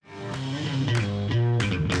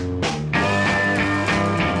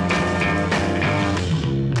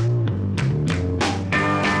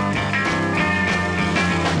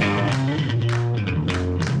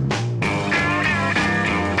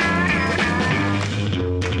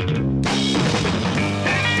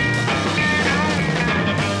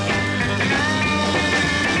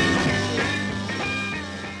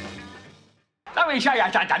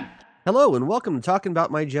Hello and welcome to Talking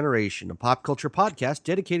About My Generation, a pop culture podcast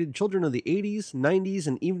dedicated to children of the 80s, 90s,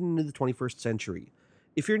 and even into the 21st century.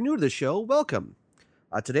 If you're new to the show, welcome.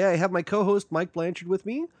 Today I have my co-host Mike Blanchard with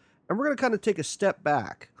me, and we're going to kind of take a step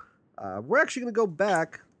back. We're actually going to go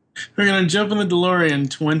back. We're going to jump in the DeLorean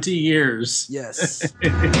 20 years. Yes.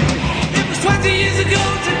 It was 20 years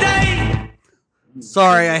ago today.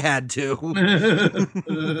 Sorry, I had to.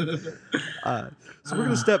 So we're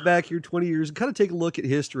going to step back here 20 years and kind of take a look at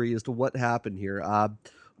history as to what happened here.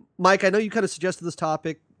 Mike, I know you kind of suggested this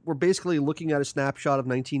topic. We're basically looking at a snapshot of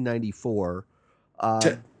 1994.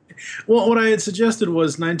 Well, what I had suggested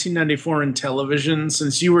was 1994 in television,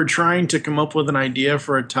 since you were trying to come up with an idea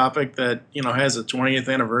for a topic that, has a 20th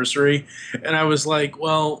anniversary. And I was like,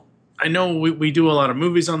 well, I know we do a lot of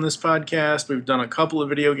movies on this podcast. We've done a couple of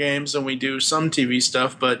video games and we do some TV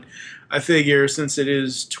stuff, but I figure since it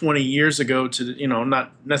is 20 years ago to,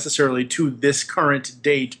 not necessarily to this current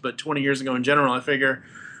date, but 20 years ago in general, I figure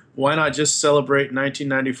why not just celebrate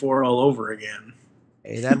 1994 all over again?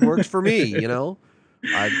 Hey, that works for me,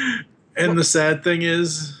 And the sad thing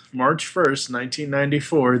is, March 1st,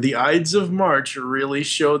 1994, the Ides of March really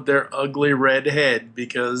showed their ugly red head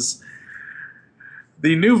because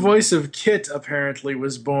the new voice of Kit apparently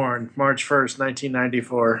was born March 1st,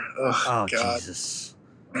 1994. Oh, God. Jesus.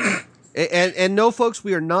 And no, folks,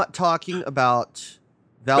 we are not talking about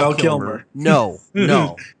Val Kilmer. No.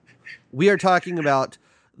 We are talking about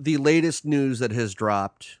the latest news that has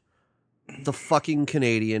dropped. The fucking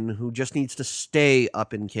Canadian who just needs to stay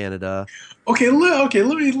up in Canada. Okay,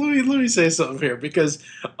 let me say something here, because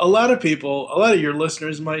a lot of your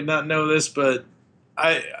listeners might not know this, but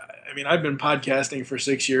I mean, I've been podcasting for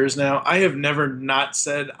 6 years now. I have never not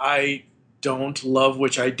said I don't love,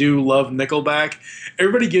 which I do love, Nickelback.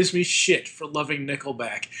 Everybody gives me shit for loving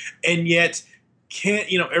Nickelback, and yet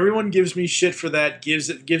everyone gives me shit for that, gives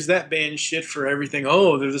that band shit for everything.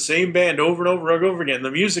 Oh, they're the same band over and over again. The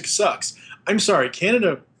music sucks. I'm sorry,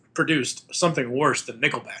 Canada produced something worse than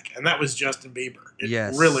Nickelback, and that was Justin Bieber.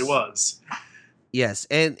 It really was. Yes,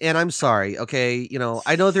 and I'm sorry, okay,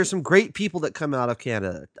 I know there's some great people that come out of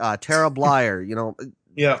Canada. Tara Blyer,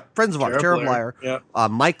 yeah, friends of ours, Tara Blyer, yeah.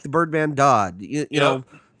 Mike the Birdman Dodd, you know,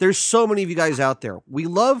 there's so many of you guys out there. We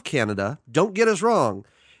love Canada, don't get us wrong.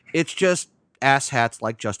 It's just asshats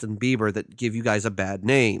like Justin Bieber that give you guys a bad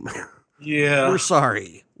name. Yeah. We're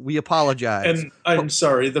sorry. We apologize. And I'm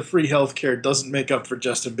sorry, the free healthcare doesn't make up for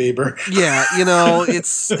Justin Bieber. Yeah,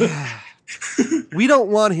 it's... We don't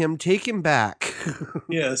want him. Take him back.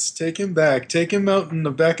 Yes, take him back. Take him out in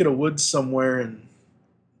the back of the woods somewhere and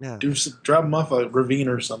drop him off a ravine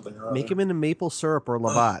or something. Make him into maple syrup or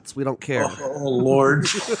Labatt's. We don't care. Oh Lord.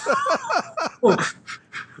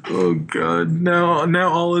 Oh God! Now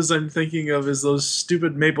all I'm thinking of is those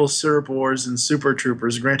stupid maple syrup wars in Super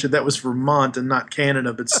Troopers. Granted, that was Vermont and not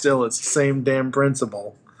Canada, but still, it's the same damn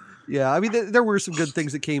principle. Yeah, I mean, there were some good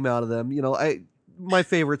things that came out of them. My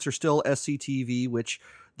favorites are still SCTV, which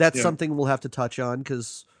that's something we'll have to touch on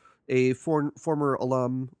because a former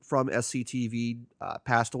alum from SCTV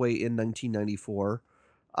passed away in 1994.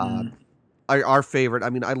 Our favorite. I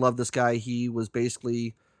mean, I love this guy. He was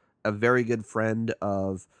basically a very good friend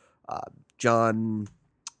of John.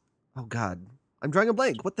 Oh God, I'm drawing a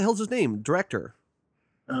blank. What the hell's his name? Director.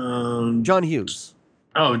 John Hughes.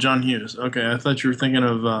 Oh, John Hughes. Okay, I thought you were thinking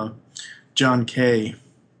of John Kay.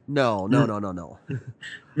 No.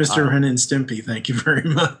 Mr. Ren and Stimpy. Thank you very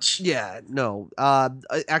much. Yeah, no.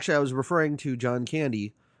 Actually, I was referring to John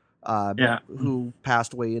Candy, who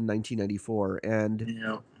passed away in 1994, and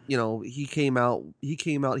he came out.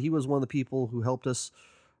 He was one of the people who helped us.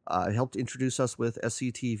 Helped introduce us with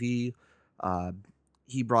SCTV.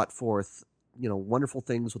 He brought forth, wonderful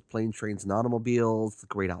things with Planes, Trains, and Automobiles, The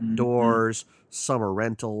Great Outdoors, Summer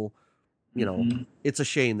Rental. It's a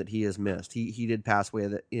shame that he is missed. He did pass away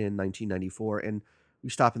in 1994, and we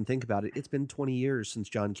stop and think about it. It's been 20 years since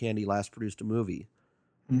John Candy last produced a movie.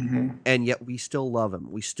 And yet we still love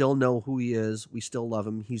him. We still know who he is. We still love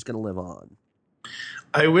him. He's going to live on.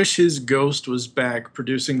 I wish his ghost was back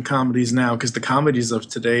producing comedies now, because the comedies of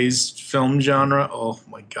today's film genre, oh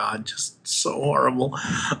my God, just so horrible.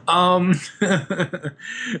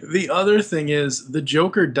 The other thing is, the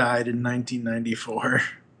Joker died in 1994.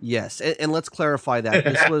 Yes, and let's clarify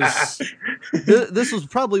that. This was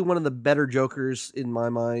probably one of the better Jokers in my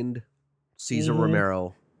mind, Cesar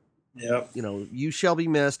Romero. Yep. You shall be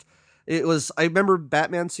missed. It was, I remember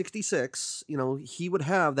Batman 66, he would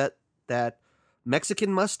have that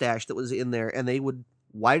Mexican mustache that was in there, and they would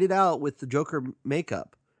white it out with the Joker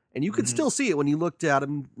makeup. And you could still see it when you looked at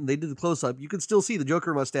him. They did the close-up. You could still see the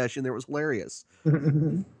Joker mustache in there. It was hilarious.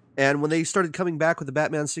 And when they started coming back with the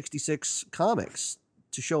Batman 66 comics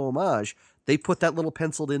to show homage, they put that little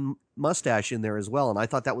penciled in mustache in there as well, and I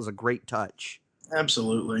thought that was a great touch.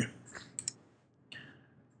 Absolutely.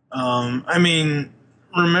 I mean,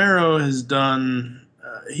 Romero has done,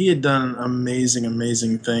 he had done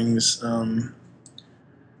amazing things.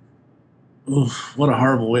 What a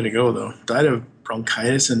horrible way to go, though. Died of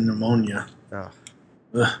bronchitis and pneumonia. Oh.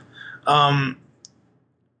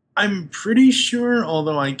 I'm pretty sure,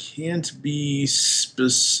 although I can't be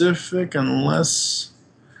specific unless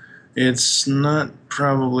it's not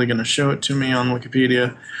probably going to show it to me on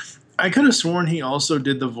Wikipedia. I could have sworn he also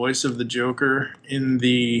did the voice of the Joker in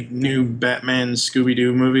the new Batman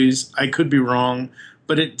Scooby-Doo movies. I could be wrong,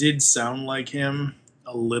 but it did sound like him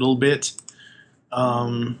a little bit.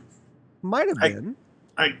 Might have been.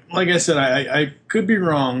 Like I said, I could be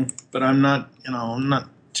wrong, but I'm not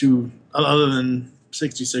too, other than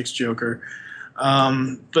 66 Joker.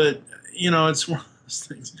 But, it's one of those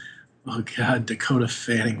things. Oh, God, Dakota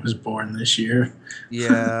Fanning was born this year.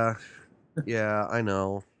 Yeah. Yeah, I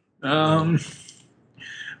know.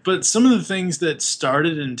 But some of the things that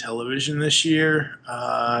started in television this year,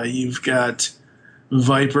 you've got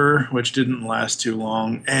Viper, which didn't last too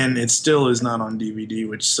long, and it still is not on DVD,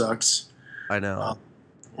 which sucks. I know.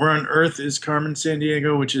 Where on Earth is Carmen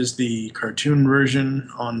Sandiego, which is the cartoon version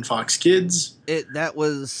on Fox Kids. That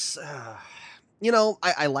was,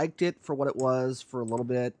 I liked it for what it was for a little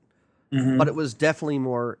bit, but it was definitely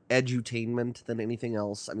more edutainment than anything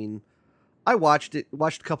else. I mean, I watched a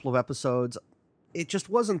couple of episodes. It just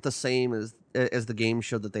wasn't the same as the game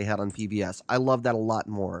show that they had on PBS. I love that a lot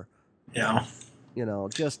more. Yeah.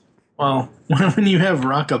 Just... Well, when you have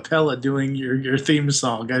Rockapella doing your theme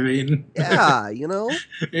song, I mean... Yeah,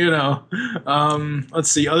 Let's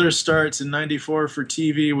see, other starts in 94 for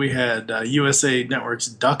TV. We had USA Network's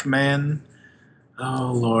Duckman.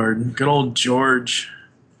 Oh, Lord. Good old George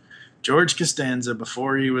Costanza,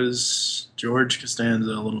 before he was George Costanza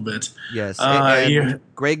a little bit. Yes, and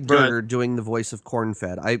Greg Berger doing the voice of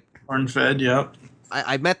Cornfed. Cornfed, yep.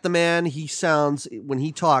 I met the man. When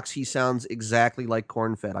he talks, he sounds exactly like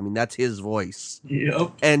Cornfed. I mean, that's his voice.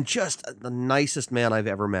 Yep. And just the nicest man I've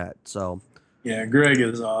ever met. So, yeah, Greg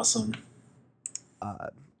is awesome.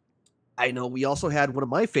 I know we also had one of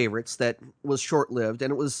my favorites that was short-lived, and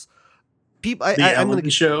it was people. I'm going to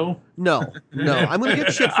show. No, I'm going to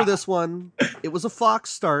get shit for this one. It was a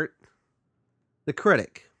Fox start. The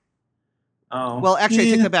Critic. Oh, well, actually,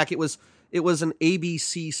 I take that back. It was an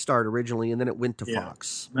ABC start originally, and then it went to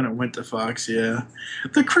Fox. Then it went to Fox, yeah.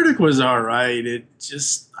 The Critic was all right. It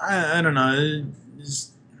just, I don't know.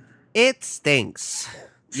 It stinks.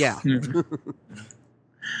 Yeah.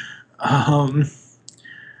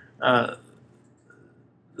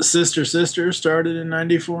 Sister started in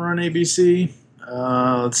 94 on ABC.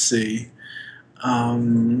 Let's see.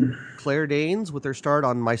 Claire Danes with her start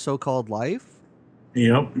on My So-Called Life.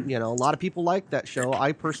 Yep. A lot of people like that show.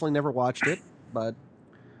 I personally never watched it, but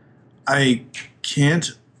I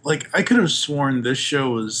could have sworn this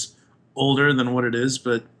show was older than what it is,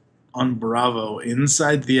 but on Bravo,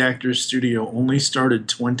 Inside the Actors Studio only started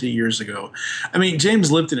 20 years ago. I mean, James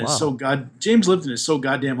Lipton is so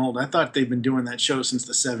goddamn old. I thought they've been doing that show since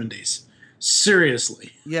the 70s.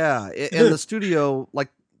 Seriously. Yeah, and the studio,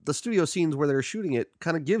 the studio scenes where they're shooting it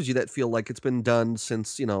kind of gives you that feel like it's been done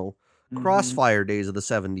since, Crossfire days of the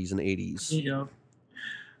 70s and 80s. Yeah.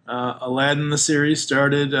 Aladdin, the series,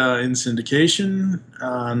 started in syndication.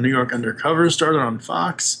 New York Undercover started on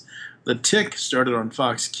Fox. The Tick started on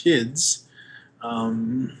Fox Kids.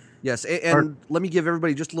 Yes, and let me give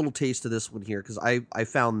everybody just a little taste of this one here, because I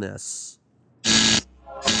found this.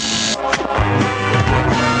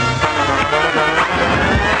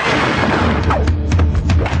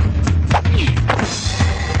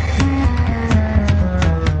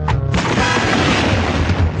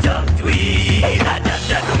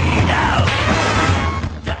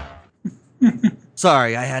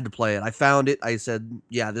 Sorry, I had to play it. I found it. I said,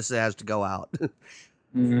 yeah, this has to go out.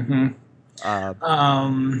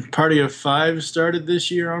 Party of Five started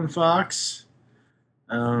this year on Fox.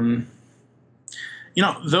 Those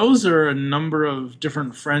are a number of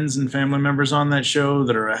different friends and family members on that show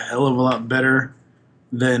that are a hell of a lot better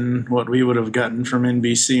than what we would have gotten from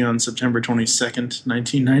NBC on September 22nd,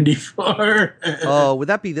 1994. Oh, would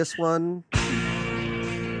that be this one?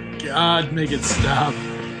 God, make it stop.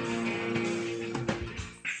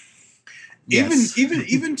 Yes.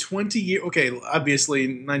 Even 20 years. Okay, obviously,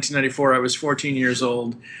 in 1994, I was 14 years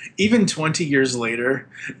old. Even 20 years later,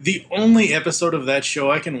 the only episode of that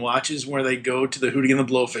show I can watch is where they go to the Hootie and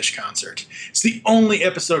the Blowfish concert. It's the only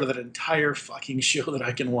episode of that entire fucking show that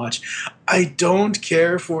I can watch. I don't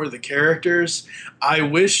care for the characters. I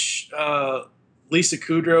wish Lisa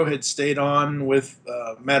Kudrow had stayed on with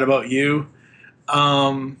Mad About You,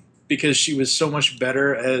 because she was so much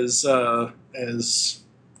better as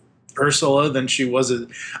Ursula than she was.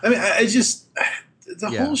 I mean, I just the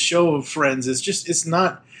whole show of Friends is just it's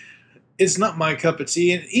not my cup of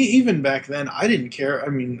tea. And even back then, I didn't care. I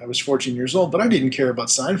mean, I was 14 years old, but I didn't care about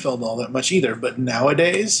Seinfeld all that much either. But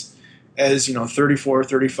nowadays, as 34,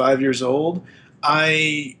 35 years old,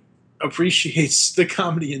 I appreciate the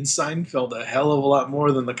comedy in Seinfeld a hell of a lot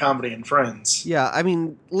more than the comedy in Friends. Yeah, I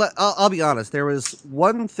mean, I'll be honest. There was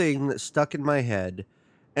one thing that stuck in my head,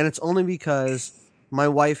 and it's only because my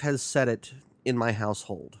wife has said it in my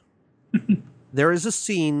household. There is a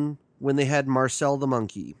scene when they had Marcel the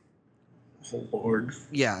monkey. Oh, Lord.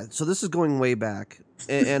 Yeah, so this is going way back.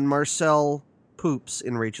 And Marcel poops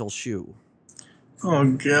in Rachel's shoe.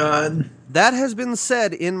 Oh, God. That has been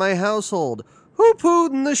said in my household. Who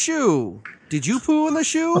pooed in the shoe? Did you poo in the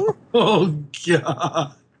shoe? Oh,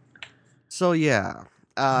 God. So, yeah.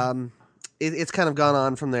 It's kind of gone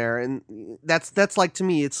on from there. And that's like, to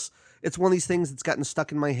me, it's one of these things that's gotten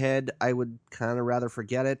stuck in my head. I would kind of rather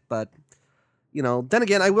forget it, but, then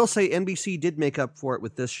again, I will say NBC did make up for it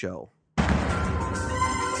with this show.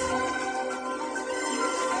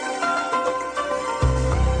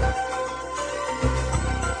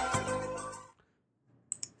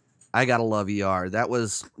 I gotta love ER. That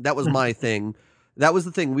was my thing. That was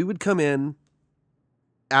the thing. We would come in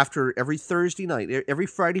after every Thursday night, every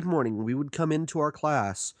Friday morning, we would come into our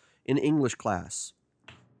class, in English class.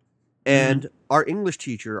 And our English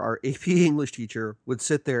teacher, our AP English teacher, would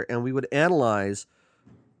sit there and we would analyze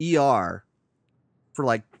ER for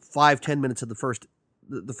like 5-10 minutes of the first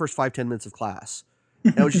 5-10 minutes of class.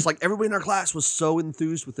 And it was just like everybody in our class was so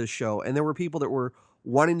enthused with this show. And there were people that were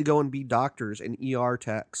wanting to go and be doctors and ER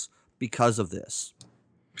techs because of this.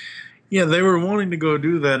 Yeah, they were wanting to go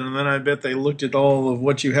do that, and then I bet they looked at all of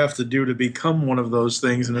what you have to do to become one of those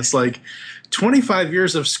things, and it's like, 25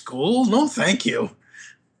 years of school? No, thank you.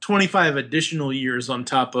 25 additional years on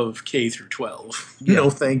top of K through 12. Yeah. No,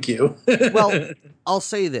 thank you. Well, I'll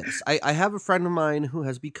say this. I have a friend of mine who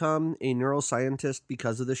has become a neuroscientist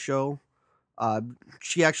because of this show.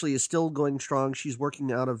 She actually is still going strong. She's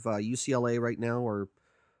working out of UCLA right now, or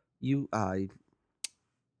I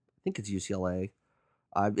think it's UCLA.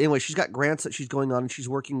 Anyway, she's got grants that she's going on, and she's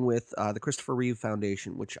working with the Christopher Reeve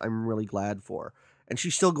Foundation, which I'm really glad for. And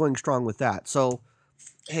she's still going strong with that. So,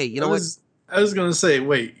 hey, you know what? I was going to say,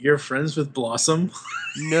 wait, you're friends with Blossom?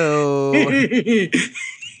 No.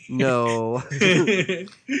 No.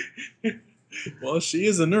 Well, she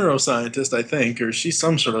is a neuroscientist, I think, or she's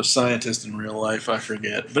some sort of scientist in real life. I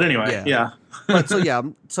forget. But anyway, yeah. So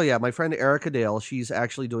yeah, my friend Erica Dale, she's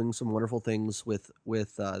actually doing some wonderful things with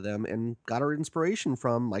them, and got her inspiration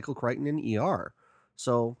from Michael Crichton in ER.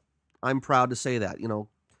 So I'm proud to say that.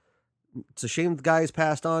 It's a shame the guy's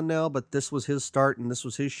passed on now, but this was his start, and this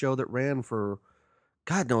was his show that ran for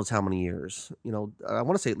God knows how many years. I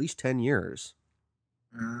want to say at least 10 years.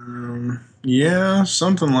 Yeah,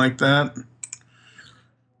 something like that.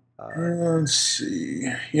 Let's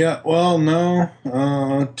see. Yeah, well, no.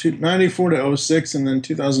 94 to 06, and then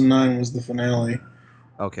 2009 was the finale.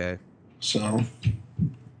 Okay. So,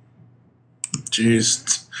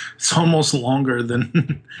 geez, it's almost longer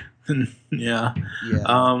than yeah.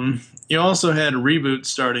 You also had Reboot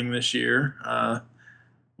starting this year,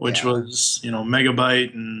 which was,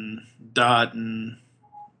 Megabyte and Dot and...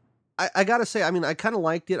 I gotta say, I mean, I kind of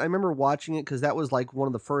liked it. I remember watching it because that was like one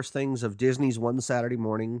of the first things of Disney's One Saturday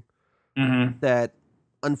Morning that,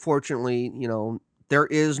 unfortunately, there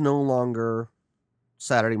is no longer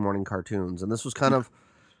Saturday morning cartoons. And this was kind of...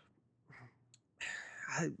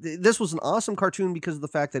 This was an awesome cartoon because of the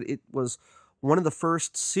fact that it was one of the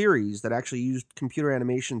first series that actually used computer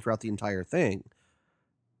animation throughout the entire thing.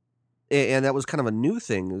 And that was kind of a new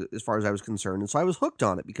thing as far as I was concerned. And so I was hooked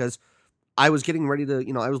on it because I was getting ready to,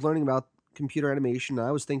 I was learning about computer animation. And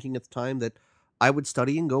I was thinking at the time that I would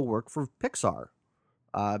study and go work for Pixar.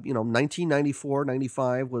 1994,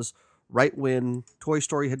 95 was right when Toy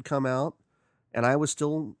Story had come out. And I was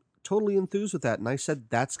still totally enthused with that. And I said,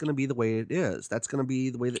 that's going to be the way it is. That's going to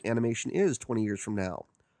be the way that animation is 20 years from now.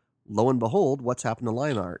 Lo and behold, what's happened to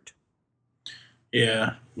line art?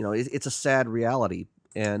 Yeah. It's a sad reality.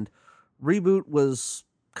 And Reboot was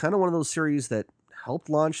kind of one of those series that helped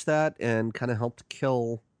launch that and kind of helped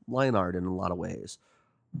kill line art in a lot of ways.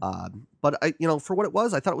 But I, for what it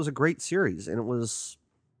was, I thought it was a great series, and it was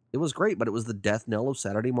great. But it was the death knell of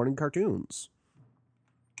Saturday morning cartoons.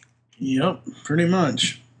 Yep, pretty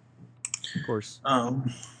much. Of course.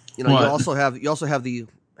 You also have the.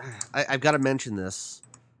 I've got to mention this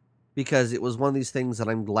because it was one of these things that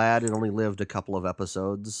I'm glad it only lived a couple of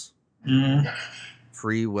episodes.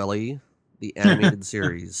 Free Willy, the animated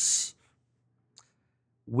series.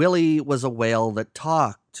 Willy was a whale that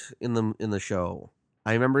talked in the show.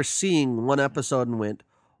 I remember seeing one episode and went,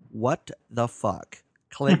 "What the fuck?"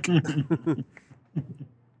 Click.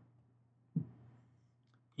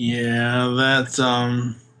 Yeah, that's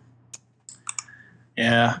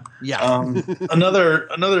yeah.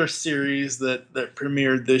 Another series that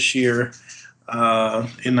premiered this year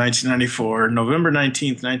in 1994, November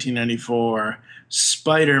 19th, 1994,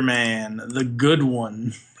 Spider-Man, the good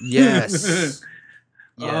one. Yes.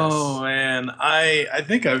 Yes. Oh man, I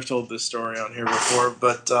think I've told this story on here before,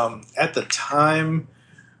 but at the time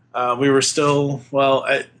we were still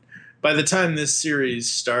by the time this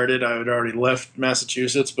series started, I had already left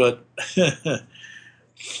Massachusetts, but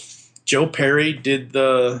Joe Perry did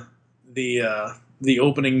the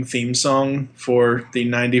opening theme song for the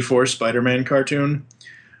 '94 Spider-Man cartoon.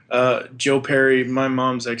 Joe Perry, my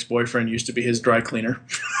mom's ex-boyfriend, used to be his dry cleaner.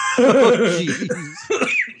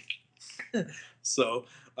 So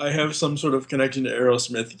I have some sort of connection to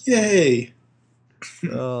Aerosmith. Yay!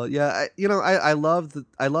 Yeah, I love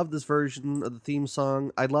this version of the theme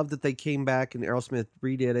song. I love that they came back and Aerosmith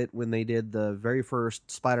redid it when they did the very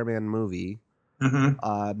first Spider-Man movie.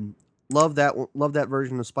 Mm-hmm. Love that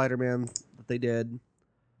version of Spider-Man that they did.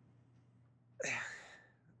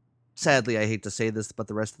 Sadly, I hate to say this, but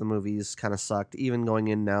the rest of the movies kind of sucked. Even going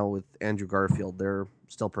in now with Andrew Garfield, they're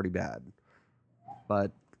still pretty bad.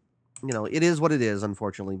 But it is what it is,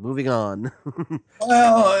 unfortunately. Moving on.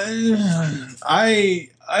 Well, I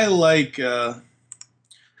like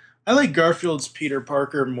Garfield's Peter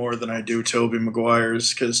Parker more than I do Tobey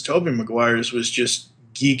Maguire's, because Tobey Maguire's was just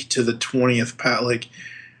geek to the 20th pat. Like,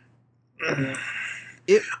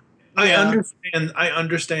 I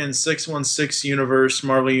understand 616 universe,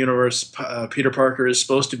 Marvel Universe, Peter Parker is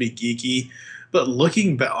supposed to be geeky, but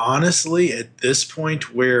looking back, honestly, at this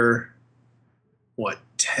point where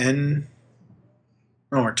 10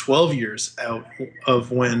 or 12 years out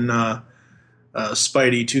of when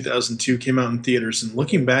Spidey 2002 came out in theaters, and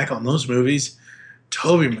looking back on those movies,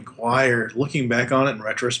 Tobey Maguire, looking back on it in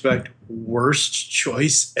retrospect, worst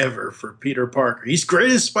choice ever for Peter Parker. He's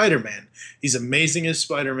great as Spider-Man. He's amazing as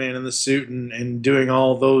Spider-Man in the suit and doing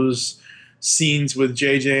all those scenes with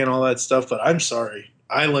JJ and all that stuff, but I'm sorry.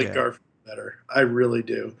 I like Garfield better. I really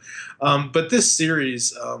do. But this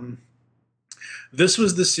series... this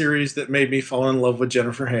was the series that made me fall in love with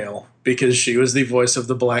Jennifer Hale, because she was the voice of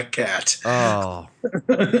the Black Cat. Oh,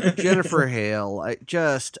 Jennifer Hale.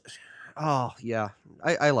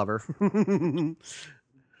 I love her.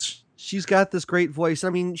 She's got this great voice. I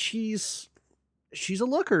mean, she's a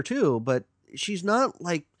looker too, but she's not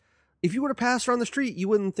like, if you were to pass her on the street, you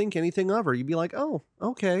wouldn't think anything of her. You'd be like, oh,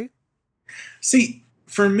 okay. See,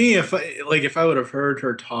 for me, if I would have heard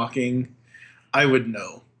her talking, I would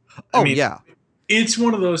know. Yeah. It's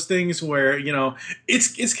one of those things where,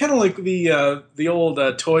 it's kind of like the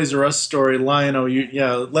old Toys R Us story, Lion-O.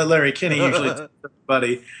 Let Larry Kinney usually tell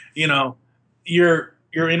everybody, you're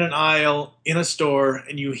in an aisle in a store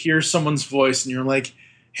and you hear someone's voice and you're like,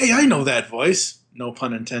 hey, I know that voice. No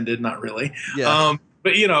pun intended, not really. Yeah.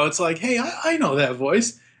 But it's like, hey, I know that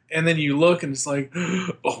voice. And then you look and it's like,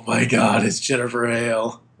 oh my God, it's Jennifer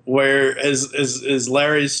Hale. Whereas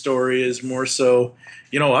Larry's story is more so,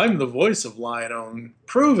 I'm the voice of Lion-O.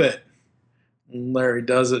 Prove it. And Larry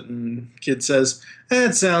does it, and kid says,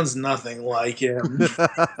 "That sounds nothing like him."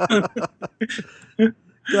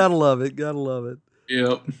 Gotta love it.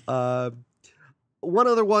 Yep. One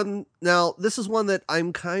other one. Now, this is one that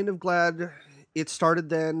I'm kind of glad it started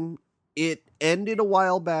then. It ended a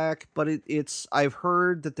while back, but I've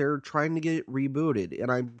heard that they're trying to get it rebooted,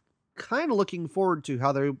 and I'm kind of looking forward to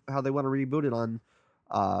how they want to reboot it on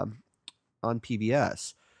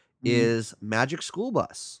PBS. Is Magic School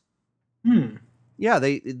Bus. Yeah,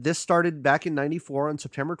 this started back in 94 on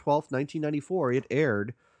September 12th, 1994. It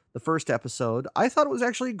aired the first episode. I thought it was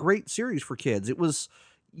actually a great series for kids. It was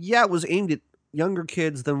aimed at younger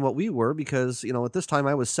kids than what we were, because, at this time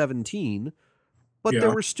I was 17, but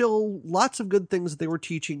there were still lots of good things that they were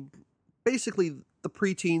teaching, basically the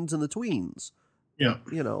preteens and the tweens. Yeah.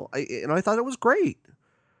 I thought it was great.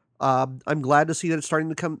 I'm glad to see that it's starting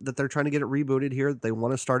to come, that they're trying to get it rebooted here. They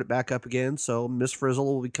want to start it back up again. So Miss Frizzle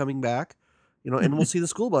will be coming back, and we'll see the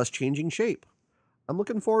school bus changing shape. I'm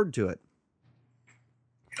looking forward to it.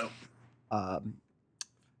 Yep.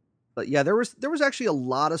 But yeah, there was actually a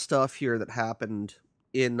lot of stuff here that happened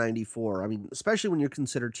in '94. I mean, especially when you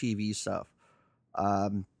consider TV stuff.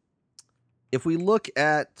 If we look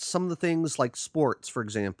at some of the things like sports, for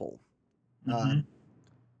example,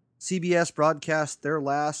 CBS broadcast their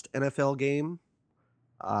last NFL game.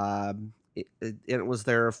 It was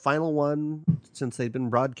their final one since they'd been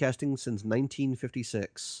broadcasting since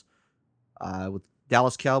 1956, with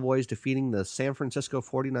Dallas Cowboys defeating the San Francisco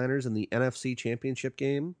 49ers in the NFC Championship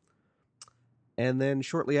game. And then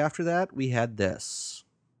shortly after that, we had this.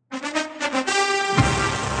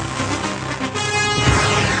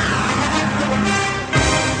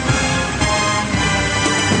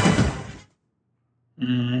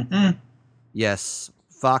 Yes,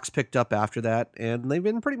 Fox picked up after that, and they've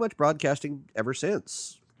been pretty much broadcasting ever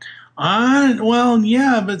since. Well,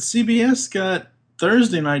 yeah, but CBS got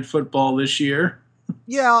Thursday Night Football this year.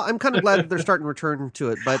 Yeah, I'm kind of glad that they're starting to return to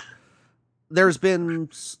it, but there's been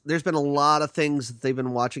a lot of things that they've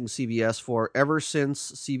been watching CBS for ever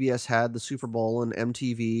since CBS had the Super Bowl and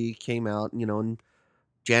MTV came out, and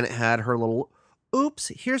Janet had her little,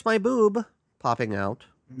 oops, here's my boob popping out.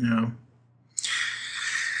 Yeah.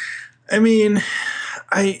 I mean,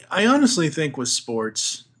 I honestly think with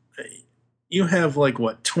sports, you have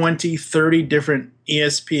 20, 30 different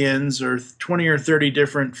ESPNs or 20 or 30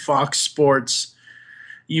 different Fox Sports.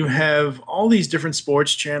 You have all these different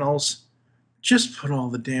sports channels. Just put all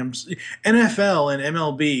the damn NFL and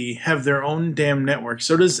MLB have their own damn network.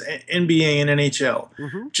 So does NBA and NHL.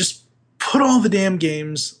 Mm-hmm. Just put all the damn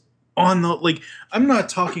games on the I'm not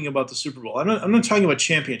talking about the Super Bowl. I'm not talking about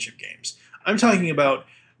championship games. I'm talking about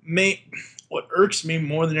what irks me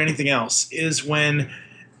more than anything else is when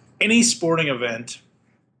any sporting event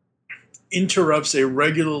interrupts a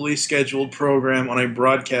regularly scheduled program on a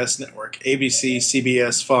broadcast network, ABC,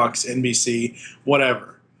 CBS, Fox, NBC,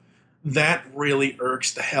 whatever. That really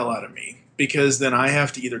irks the hell out of me because then I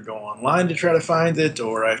have to either go online to try to find it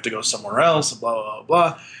or I have to go somewhere else, blah, blah,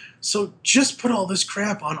 blah. So just put all this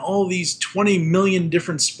crap on all these 20 million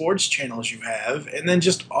different sports channels you have and then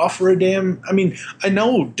just offer a damn... I mean, I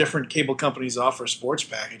know different cable companies offer sports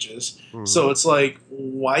packages, so it's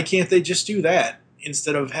why can't they just do that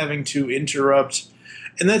instead of having to interrupt?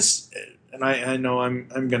 And I know I'm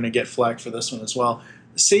going to get flack for this one as well.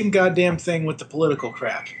 The same goddamn thing with the political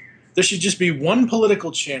crap. There should just be one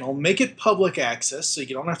political channel, make it public access so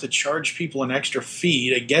you don't have to charge people an extra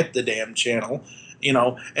fee to get the damn channel.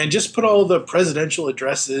 And just put all the presidential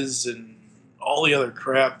addresses and all the other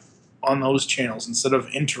crap on those channels instead of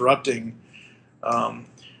interrupting.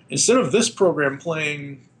 Instead of this program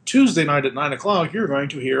playing Tuesday night at 9 o'clock, you're going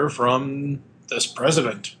to hear from this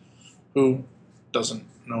president who doesn't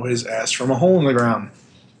know his ass from a hole in the ground.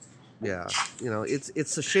 Yeah,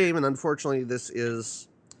 it's a shame, and unfortunately, this is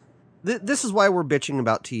why we're bitching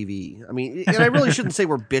about TV. I mean, and I really shouldn't say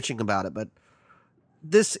we're bitching about it, but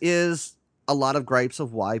this is a lot of gripes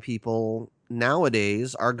of why people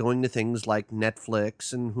nowadays are going to things like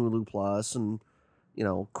Netflix and Hulu Plus and,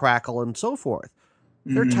 Crackle and so forth.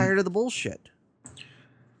 They're tired of the bullshit.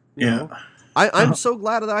 I'm so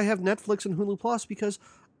glad that I have Netflix and Hulu Plus because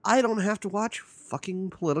I don't have to watch fucking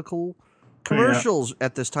political commercials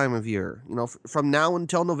at this time of year. From now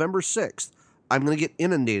until November 6th, I'm going to get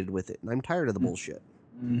inundated with it, and I'm tired of the bullshit.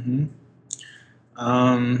 Mm-hmm.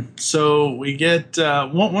 So we get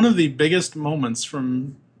one of the biggest moments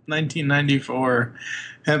from 1994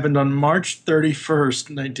 happened on March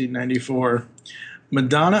 31st, 1994.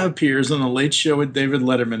 Madonna appears on The Late Show with David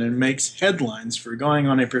Letterman and makes headlines for going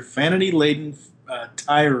on a profanity-laden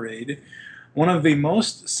tirade, one of the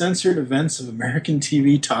most censored events of American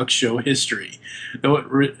TV talk show history.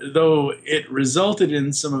 Though it resulted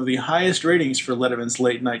in some of the highest ratings for Letterman's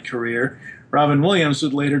late-night career, Robin Williams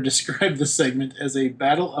would later describe the segment as a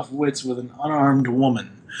battle of wits with an unarmed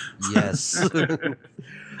woman. Yes.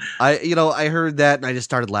 I heard that and I just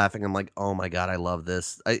started laughing. I'm like, oh my God, I love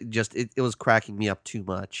this. It was cracking me up too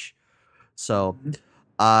much. So,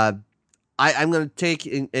 I'm going to take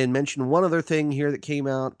and mention one other thing here that came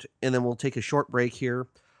out, and then we'll take a short break here.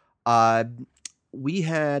 We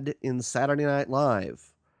had in Saturday Night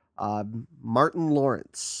Live, Martin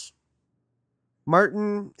Lawrence.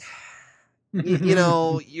 Martin,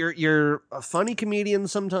 you're a funny comedian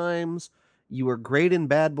sometimes. You were great in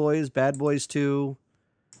Bad Boys 2.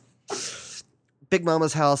 Big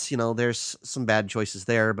Mama's House, there's some bad choices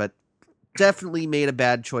there, but definitely made a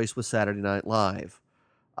bad choice with Saturday Night Live.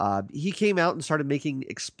 He came out and started making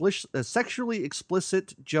sexually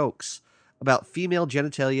explicit jokes about female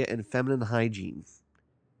genitalia and feminine hygiene.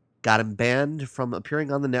 Got him banned from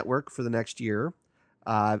appearing on the network for the next year.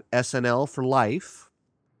 SNL for life.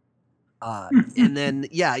 And then,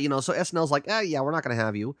 so SNL's like, yeah, we're not going to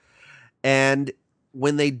have you. And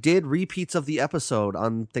when they did repeats of the episode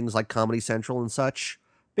on things like Comedy Central and such,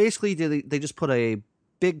 basically they just put a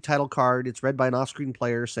big title card. It's read by an off-screen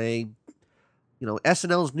player saying,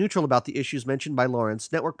 SNL is neutral about the issues mentioned by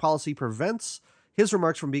Lawrence. Network policy prevents his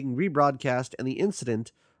remarks from being rebroadcast, and the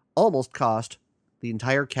incident almost cost the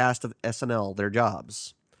entire cast of SNL their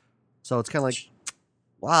jobs. So it's kind of like,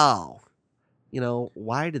 wow,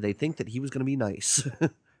 why did they think that he was going to be nice?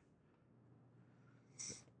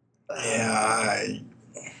 Yeah,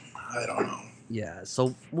 I don't know. Yeah,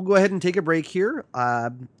 so we'll go ahead and take a break here.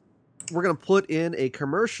 We're going to put in a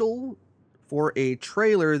commercial for a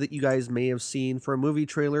trailer that you guys may have seen, for a movie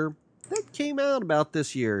trailer that came out about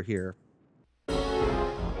this year here.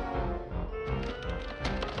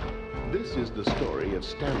 This is the story of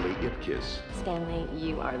Stanley Ipkiss. Stanley,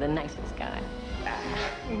 you are the nicest guy.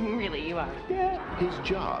 Really, you are. Yeah. His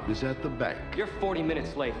job is at the bank. You're 40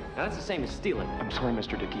 minutes late. Now, that's the same as stealing. I'm sorry,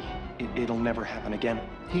 Mr. Dickey. It'll never happen again.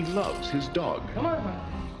 He loves his dog. Come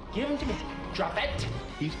on. Give him to me. Drop it.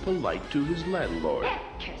 He's polite to his landlord.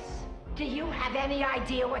 Ipkiss, do you have any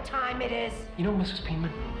idea what time it is? You know, Mrs.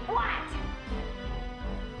 Penman? What?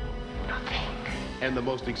 Nothing. And the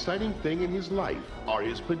most exciting thing in his life are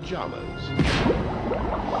his pajamas.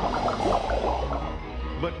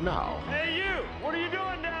 But now... Hey, you! What are you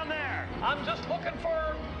doing down there? I'm just looking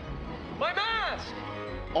for my mask!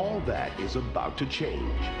 all that is about to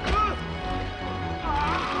change.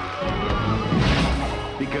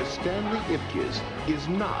 Because Stanley Ipkiss is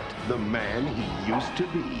not the man he used to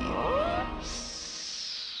be.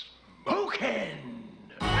 Spoken!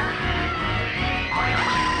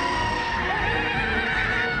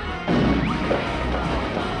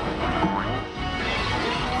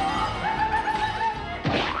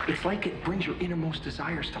 It's like it brings your innermost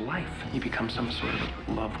desires to life. You become some sort of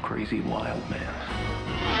love-crazy wild man.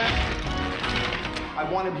 I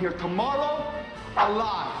want him here tomorrow,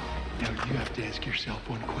 alive. Now you have to ask yourself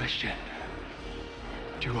one question.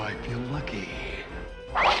 Do I feel lucky?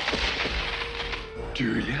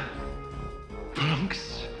 Do ya?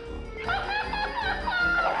 Punks?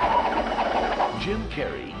 Jim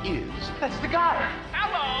Carrey is... That's the guy.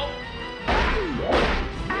 Hello!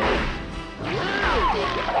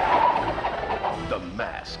 The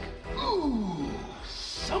Mask. Ooh!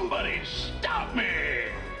 Somebody stop me!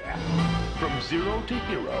 From zero to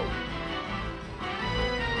hero.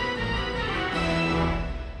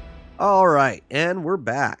 All right, and we're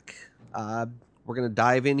back. We're going to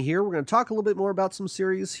dive in here. We're going to talk a little bit more about some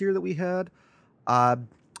series here that we had. One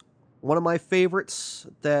of my favorites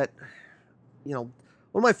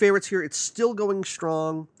here, it's still going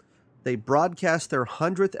strong. They broadcast their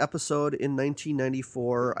 100th episode in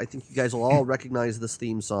 1994. I think you guys will all recognize this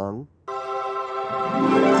theme song.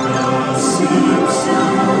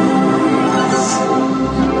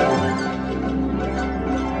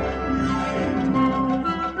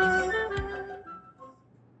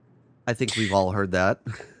 I think we've all heard that.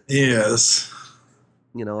 Yes.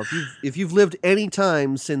 If you've lived any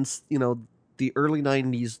time since, the early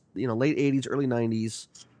 90s, late 80s, early 90s,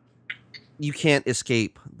 you can't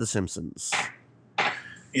escape The Simpsons.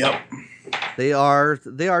 Yep. They are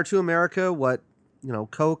to America what,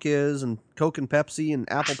 Coke is, and Coke and Pepsi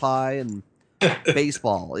and apple pie and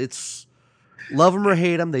baseball. It's love them or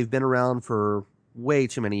hate them. They've been around for way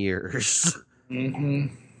too many years.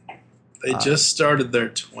 Mm-hmm. They just started their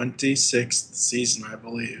 26th season, I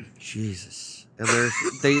believe. Jesus. And there's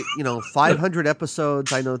 500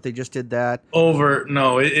 episodes. I know that they just did that.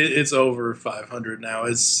 It's over 500 now.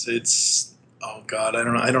 It's oh God, I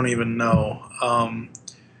don't know. I don't even know.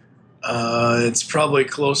 It's probably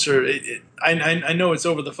closer. I know it's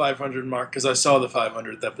over the 500 mark because I saw the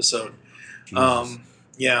 500th episode.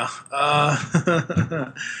 Yeah.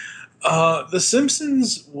 The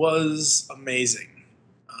Simpsons was amazing.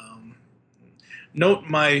 Note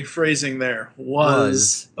my phrasing there.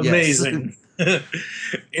 Was amazing. Yes.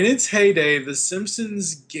 In its heyday, The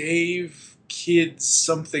Simpsons gave kids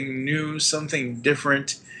something new, something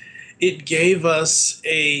different. It gave us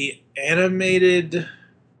a animated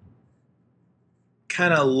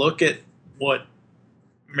kind of look at what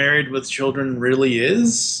Married with Children really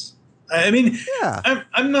is. I mean, yeah.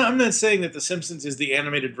 I'm not saying that The Simpsons is the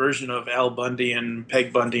animated version of Al Bundy and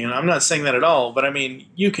Peg Bundy, and I'm not saying that at all. But I mean,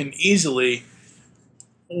 you can easily,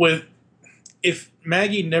 if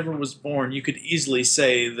Maggie never was born, you could easily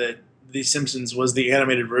say that The Simpsons was the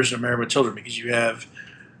animated version of Married with Children, because you have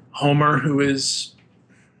Homer,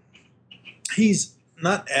 he's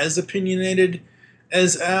not as opinionated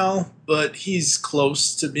as Al, but he's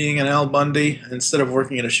close to being an Al Bundy. Instead of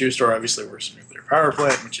working at a shoe store, obviously works at a nuclear power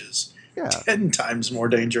plant, which is 10 times more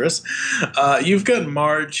dangerous. You've got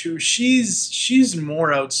Marge, who she's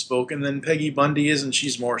more outspoken than Peggy Bundy is, and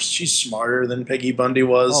she's smarter than Peggy Bundy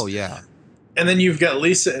was. Oh yeah. And then you've got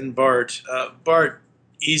Lisa and Bart. Bart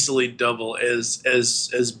easily double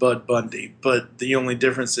as Bud Bundy, but the only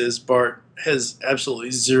difference is Bart has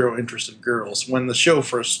absolutely zero interest in girls when the show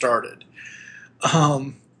first started.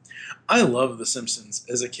 I loved The Simpsons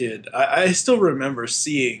as a kid. I still remember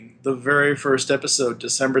seeing the very first episode,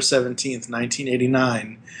 December 17th,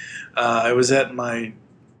 1989. I was with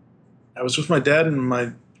my dad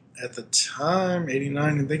and at the time,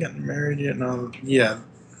 89, and they got married yet? No, yeah,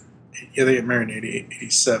 they got married in 88,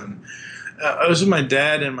 87. I was with my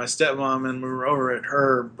dad and my stepmom, and we were over at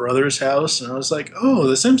her brother's house, and I was like, oh,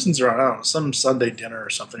 The Simpsons are on, I don't know, some Sunday dinner or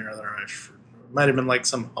something or other. It might have been like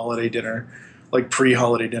some holiday dinner, like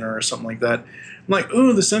pre-holiday dinner or something like that. I'm like,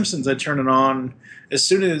 ooh, The Simpsons. I turn it on. As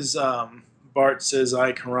soon as Bart says,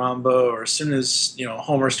 "Ay caramba," or as soon as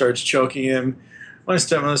Homer starts choking him, my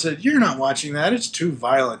stepmother said, "You're not watching that. It's too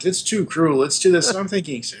violent. It's too cruel. It's too this." And I'm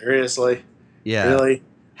thinking, seriously? Yeah. Really?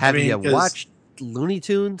 Have you watched Looney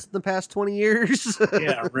Tunes in the past 20 years?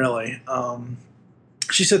 Yeah, really.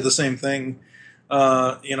 She said the same thing,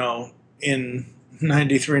 in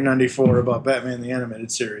 93, 94 about Batman the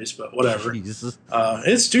Animated Series, but whatever.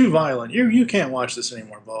 It's too violent. You can't watch this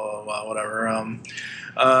anymore, blah, blah, blah, whatever.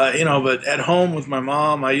 But at home with my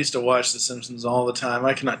mom, I used to watch The Simpsons all the time.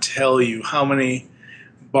 I cannot tell you how many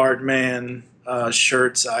Bartman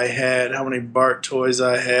shirts I had, how many Bart toys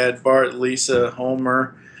I had, Bart, Lisa,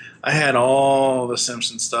 Homer. I had all the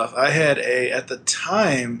Simpsons stuff. I had at the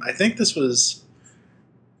time, I think this was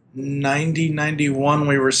 90, 91,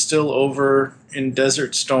 we were still over in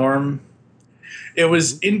Desert Storm. It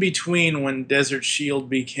was in between when Desert Shield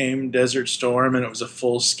became Desert Storm, and it was a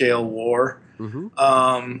full-scale war.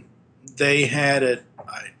 Mm-hmm. They had it.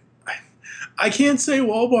 I can't say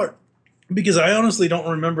Walmart, because I honestly don't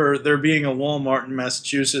remember there being a Walmart in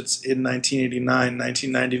Massachusetts in 1989,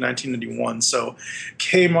 1990, 1991. So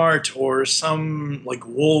Kmart or some like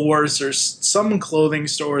Woolworths or some clothing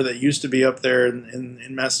store that used to be up there in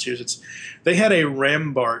Massachusetts, they had a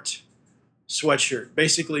Rambart sweatshirt.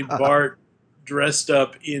 Basically Bart dressed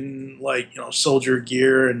up in soldier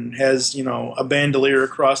gear and has, a bandolier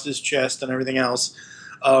across his chest and everything else.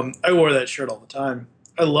 I wore that shirt all the time.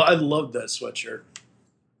 I loved that sweatshirt.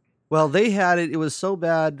 Well, they had it. It was so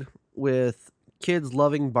bad with kids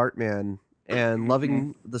loving Bartman and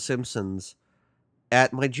loving The Simpsons.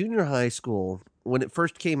 At my junior high school, when it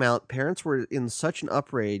first came out, parents were in such an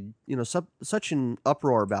uproar, such an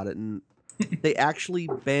uproar about it, and they actually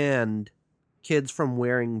banned kids from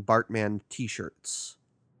wearing Bartman T-shirts.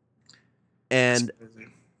 And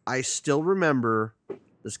I still remember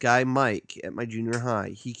this guy, Mike, at my junior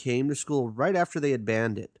high. He came to school right after they had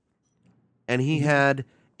banned it, and he had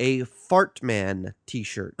a Fartman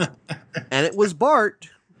T-shirt, and it was Bart.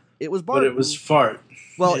 It was Bart, but it was Fart.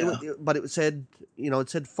 Well, yeah. It said, it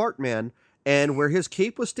said Fartman, and where his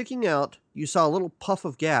cape was sticking out, you saw a little puff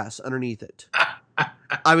of gas underneath it.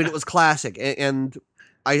 I mean, it was classic, and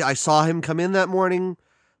I saw him come in that morning.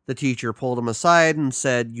 The teacher pulled him aside and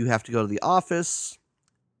said, "You have to go to the office,"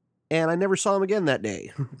 and I never saw him again that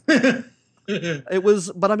day. It was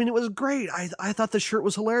great. I thought the shirt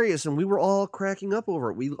was hilarious, and we were all cracking up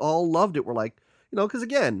over it. We all loved it. We're like, because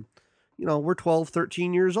again, we're 12,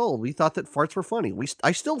 13 years old. We thought that farts were funny.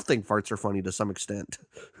 I still think farts are funny to some extent.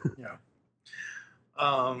 Yeah.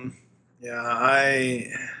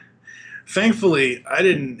 Thankfully, I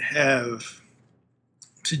didn't have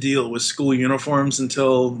to deal with school uniforms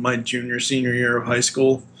until my senior year of high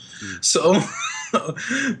school. So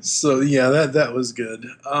yeah, that was good.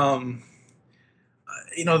 The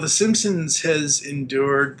Simpsons has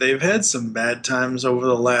endured. They've had some bad times over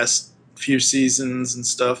the last few seasons and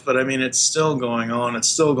stuff, but I mean, it's still going on. It's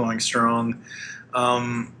still going strong.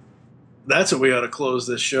 That's what we ought to close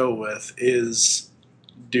this show with, is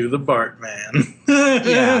do the Bartman.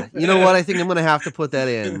 Yeah. You know what? I think I'm going to have to put that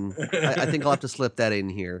in. I think I'll have to slip that in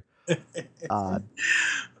here.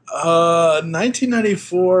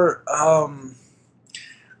 1994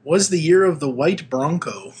 was the year of the White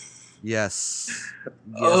Bronco. Yes.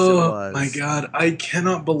 Yes, oh, it was. My God. I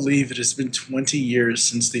cannot believe it has been 20 years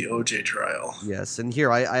since the OJ trial. Yes, and here,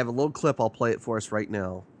 I have a little clip. I'll play it for us right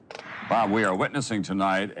now. Bob, we are witnessing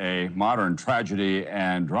tonight a modern tragedy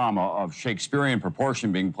and drama of Shakespearean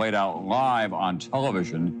proportion being played out live on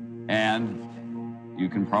television. And you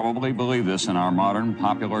can probably believe this in our modern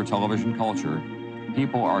popular television culture.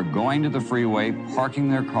 People are going to the freeway, parking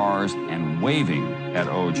their cars, and waving at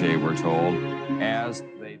O.J., we're told, as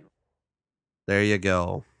they... There you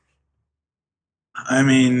go. I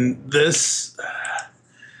mean, this...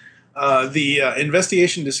 the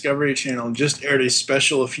Investigation Discovery Channel just aired a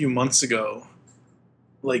special a few months ago,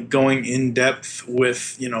 like going in depth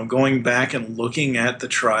with, going back and looking at the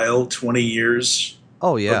trial 20 years.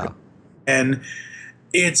 Oh, yeah. ago. And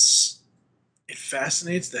it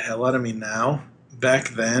fascinates the hell out of me now. Back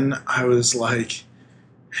then, I was like,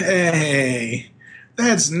 hey,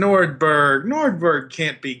 that's Nordberg. Nordberg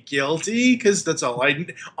can't be guilty, because that's all I...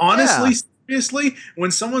 Honestly, seriously,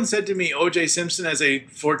 when someone said to me, O.J. Simpson as a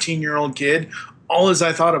 14-year-old kid, all as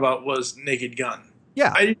I thought about was Naked Gun.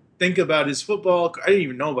 Yeah. I didn't think about his football... I didn't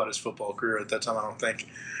even know about his football career at that time, I don't think.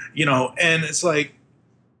 And it's like,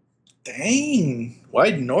 dang,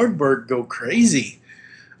 why'd Nordberg go crazy?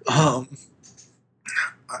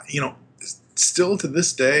 Still to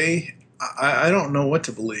this day, I don't know what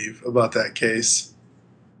to believe about that case.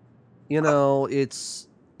 It's...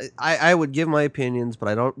 I would give my opinions, but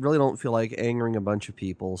I don't feel like angering a bunch of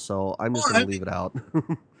people, so I'm just going to leave it out.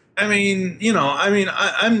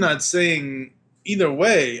 I'm not saying either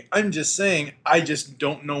way. I'm just saying I just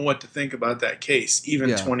don't know what to think about that case,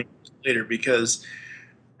 even 20 years later, because,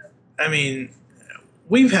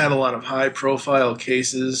 we've had a lot of high-profile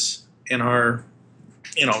cases in our,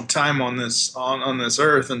 time on this on this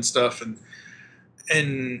earth and stuff, and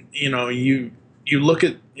you look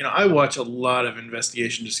at, I watch a lot of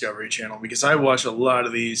Investigation Discovery Channel because I watch a lot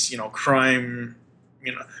of these, crime,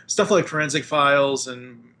 stuff like Forensic Files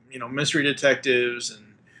and, Mystery Detectives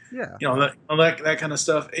and, that kind of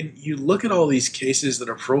stuff. And you look at all these cases that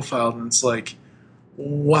are profiled and it's like,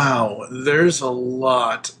 wow, there's a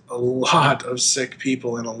lot of sick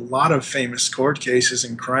people and a lot of famous court cases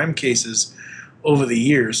and crime cases over the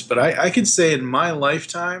years. But I could say in my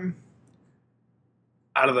lifetime,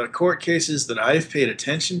 out of the court cases that I've paid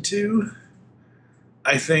attention to,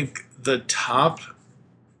 I think the top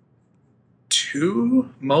 2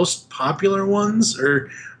 most popular ones or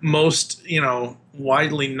most,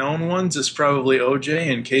 widely known ones is probably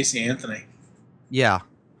O.J. and Casey Anthony. Yeah.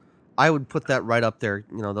 I would put that right up there.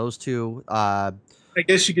 Those two. I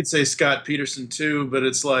guess you could say Scott Peterson too, but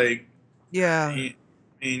it's like... Yeah.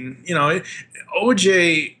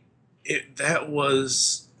 O.J., that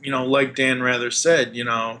was... like Dan Rather said,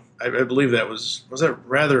 I believe that was that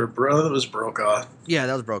Rather, that was Brokaw. Yeah,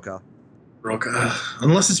 that was Brokaw.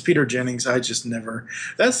 Unless it's Peter Jennings, I just never.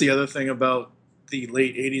 That's the other thing about the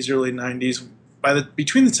late 80s, early 90s.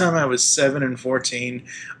 Between the time I was 7 and 14,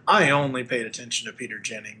 I only paid attention to Peter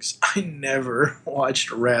Jennings. I never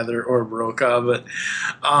watched Rather or Brokaw, but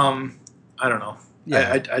I don't know.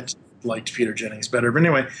 Yeah. I just liked Peter Jennings better. But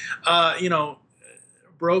anyway,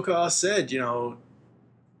 Brokaw said,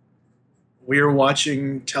 we are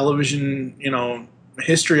watching television,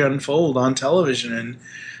 history unfold on television.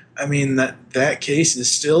 And that case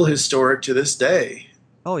is still historic to this day.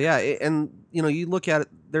 Oh, yeah. And, you look at it,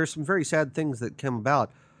 there's some very sad things that come about.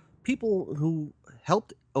 People who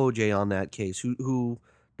helped O.J. on that case, who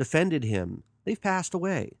defended him, they've passed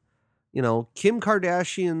away. Kim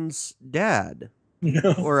Kardashian's dad.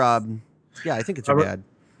 Or, I think it's her dad.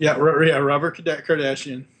 Yeah, Robert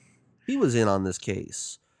Kardashian. He was in on this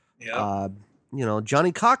case. Yeah.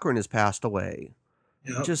 Johnny Cochran has passed away.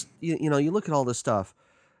 Yep. Just, you look at all this stuff.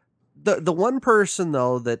 The one person,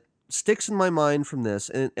 though, that sticks in my mind from this,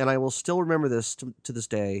 and I will still remember this to this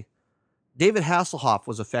day, David Hasselhoff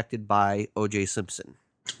was affected by O.J. Simpson.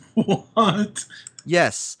 What?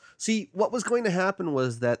 Yes. See, what was going to happen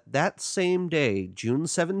was that same day, June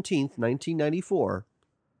 17th, 1994,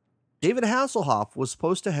 David Hasselhoff was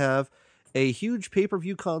supposed to have a huge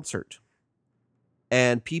pay-per-view concert.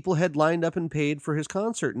 And people had lined up and paid for his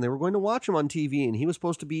concert, and they were going to watch him on TV, and he was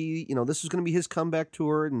supposed to be, this was going to be his comeback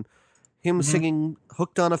tour, and him singing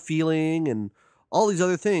Hooked on a Feeling, and all these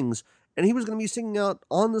other things, and he was going to be singing out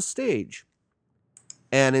on the stage.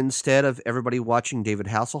 And instead of everybody watching David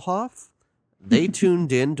Hasselhoff, they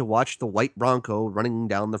tuned in to watch the white Bronco running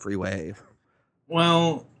down the freeway.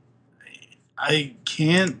 Well, I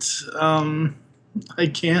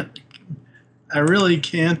really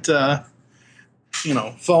can't,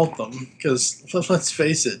 fault them, because let's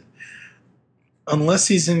face it, unless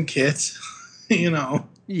he's in KITT,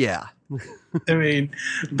 Yeah.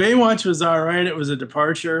 Baywatch was all right. It was a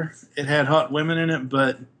departure. It had hot women in it,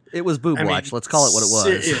 but it was boob watch. Let's call it what it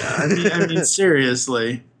was.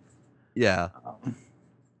 Seriously. Yeah.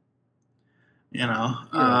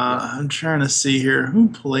 I'm trying to see here who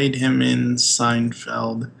played him in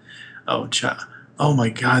Seinfeld. Oh my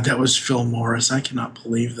God, that was Phil Morris. I cannot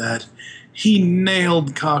believe that He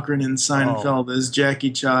nailed Cochran in Seinfeld as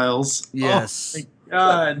Jackie Chiles. Yes. Oh, my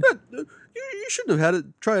God. You shouldn't have had it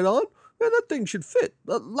try it on. Man, that thing should fit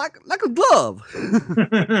like a glove.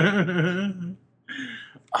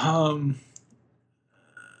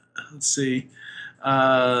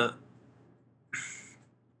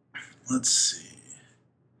 Let's see.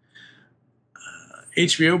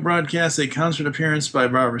 HBO broadcast a concert appearance by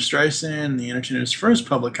Barbra Streisand, the Entertainer's first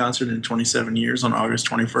public concert in 27 years on August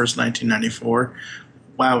 21st, 1994.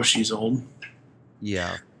 Wow, she's old.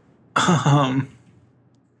 Yeah.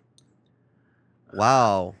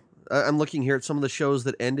 Wow. I'm looking here at some of the shows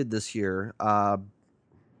that ended this year.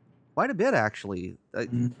 Quite a bit, actually.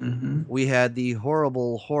 We had the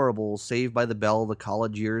horrible Saved by the Bell, the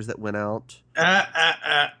college years that went out.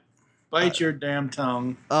 Bite your damn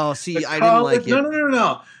tongue. Oh, see, I didn't like it.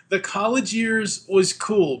 No. The college years was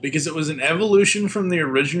cool because it was an evolution from the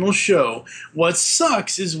original show. What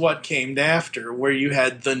sucks is what came after, where you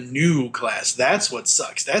had the new class. That's what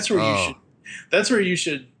sucks. That's where you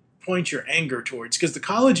should point your anger towards, because the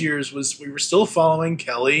college years we were still following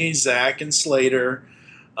Kelly, Zach, and Slater,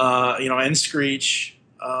 and Screech,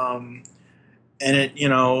 and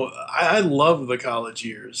I love the college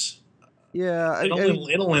years. Yeah, it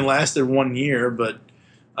only lasted 1 year, but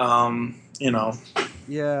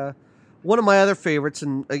Yeah, one of my other favorites,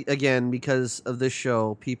 and again because of this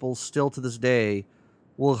show, people still to this day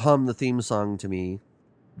will hum the theme song to me.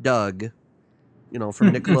 Doug,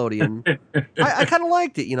 from Nickelodeon. I kind of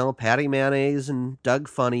liked it, Patty Mayonnaise and Doug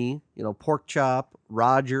Funny, Pork Chop,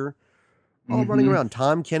 Roger, all running around.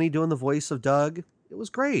 Tom Kenny doing the voice of Doug. It was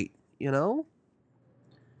great, Yep.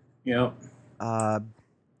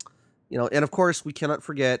 And of course we cannot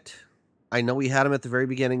forget, I know we had him at the very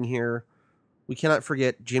beginning here, we cannot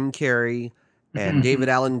forget Jim Carrey and David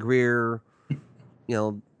Alan Grier,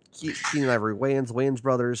 Keenan Ivory Wayans, Wayans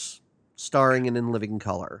Brothers, starring in Living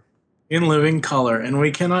Color. In Living Color, and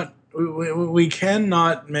we cannot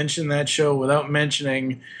mention that show without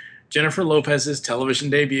mentioning Jennifer Lopez's television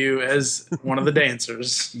debut as one of the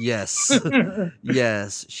dancers. Yes.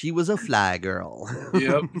 Yes, she was a fly girl.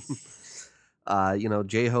 Yep.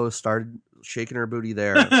 J-Ho started shaking her booty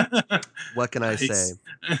there. What can I say?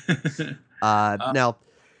 Now,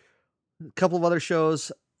 a couple of other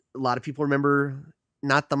shows. A lot of people remember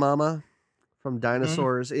Not the Mama from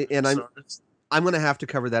Dinosaurs, and I'm going to have to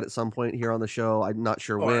cover that at some point here on the show. I'm not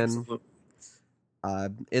sure when.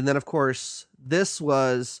 And then, of course, this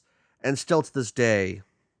was, and still to this day,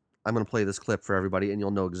 I'm going to play this clip for everybody, and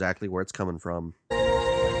you'll know exactly where it's coming from.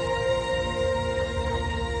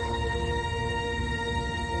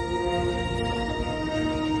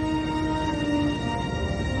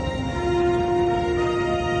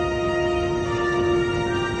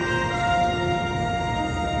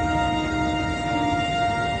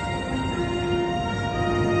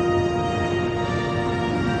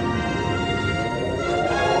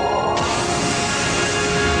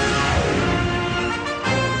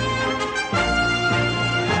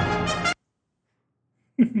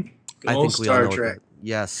 I think we all know Trek.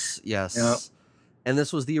 Yes. Yep. And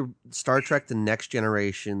this was the Star Trek: The Next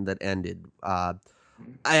Generation that ended. I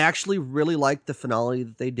actually really liked the finale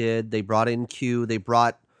that they did. They brought in Q.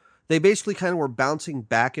 They basically kind of were bouncing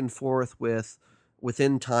back and forth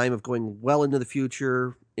within time of going well into the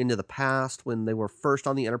future, into the past when they were first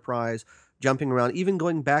on the Enterprise, jumping around, even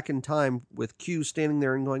going back in time with Q standing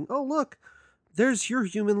there and going, "Oh, look, there's your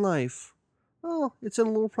human life. Oh, it's in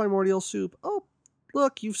a little primordial soup. Oh,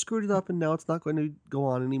 look, you've screwed it up and now it's not going to go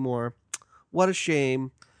on anymore. What a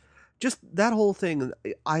shame." Just that whole thing,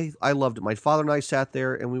 I loved it. My father and I sat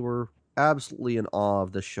there and we were absolutely in awe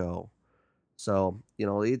of the show. So,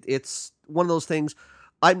 it's one of those things.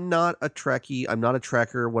 I'm not a Trekkie. I'm not a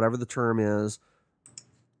Trekker, whatever the term is.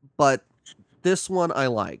 But this one I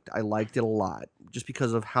liked. I liked it a lot just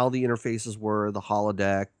because of how the interfaces were, the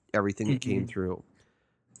holodeck, everything that came through.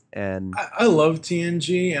 And I love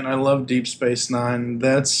TNG and I love Deep Space Nine.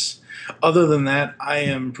 Other than that, I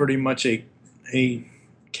am pretty much a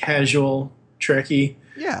casual Trekkie.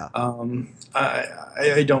 Yeah.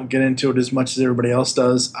 I don't get into it as much as everybody else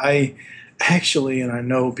does. I actually, and I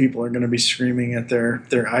know people are going to be screaming at their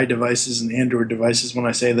iDevices and Android devices when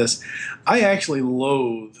I say this, I actually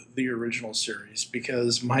loathe the original series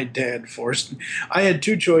because my dad forced me. I had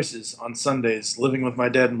two choices on Sundays living with my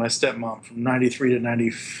dad and my stepmom from 93 to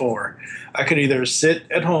 94. I could either sit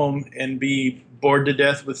at home and be bored to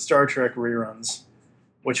death with Star Trek reruns,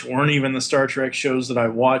 which weren't even the Star Trek shows that I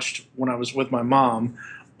watched when I was with my mom,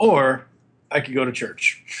 or I could go to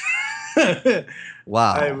church.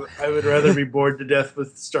 Wow. I would rather be bored to death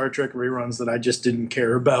with Star Trek reruns that I just didn't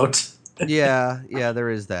care about. Yeah, there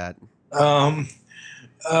is that. But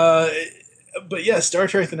yeah, Star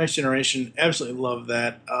Trek: The Next Generation, absolutely love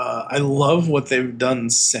that. I love what they've done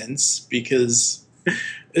since, because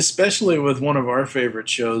especially with one of our favorite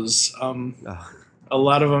shows, a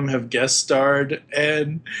lot of them have guest starred,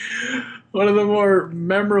 and one of the more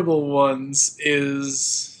memorable ones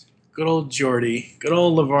is good old Geordi, good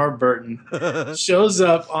old LeVar Burton, shows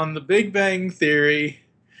up on The Big Bang Theory,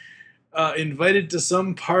 invited to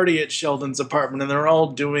some party at Sheldon's apartment, and they're all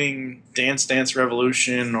doing Dance Dance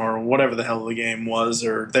Revolution or whatever the hell the game was,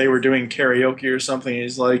 or they were doing karaoke or something.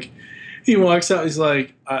 He's like, he walks out, he's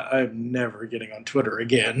like, I'm never getting on Twitter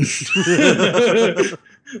again.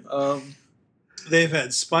 They've had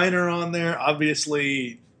Spiner on there,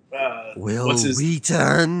 obviously. Will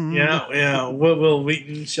Wheaton. Yeah. Will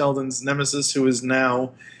Wheaton, Sheldon's nemesis, who is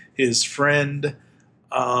now his friend.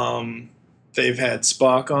 They've had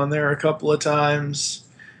Spock on there a couple of times.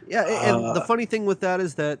 Yeah, and the funny thing with that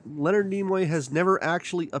is that Leonard Nimoy has never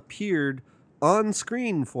actually appeared on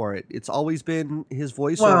screen for it. It's always been his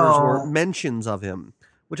voiceovers or mentions of him,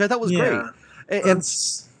 which I thought was great. And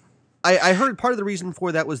I heard part of the reason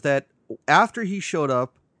for that was that after he showed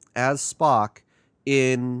up as Spock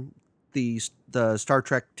in the Star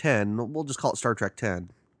Trek 10, we'll just call it Star Trek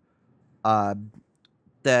 10,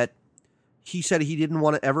 that he said he didn't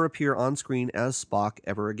want to ever appear on screen as Spock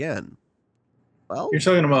ever again. Well, you're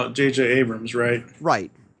talking about J.J. Abrams, right?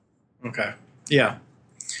 Right. Okay. Yeah.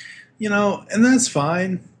 And that's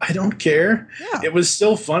fine. I don't care. Yeah. It was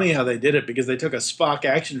still funny how they did it, because they took a Spock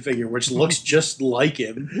action figure, which looks just like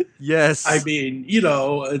him. Yes. I mean,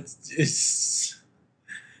 it's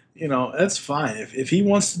that's fine. If he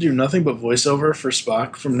wants to do nothing but voiceover for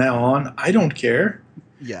Spock from now on, I don't care.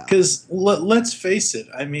 Yeah. Because let's face it.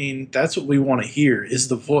 I mean, that's what we want to hear is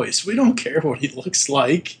the voice. We don't care what he looks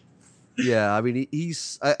like. Yeah, I mean,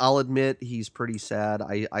 I'll admit he's pretty sad.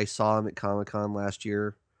 I saw him at Comic-Con last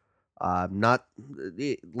year. Not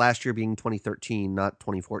last year being 2013, not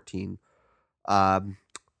 2014.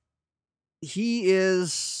 He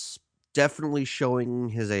is definitely showing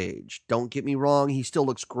his age. Don't get me wrong, he still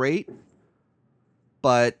looks great,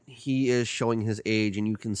 but he is showing his age, and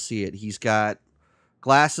you can see it. He's got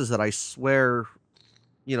glasses that I swear,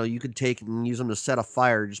 you could take and use them to set a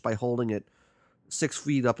fire just by holding it 6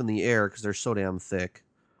 feet up in the air, because they're so damn thick.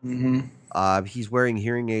 Mm-hmm. He's wearing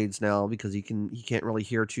hearing aids now because he can't really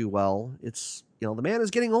hear too well. It's the man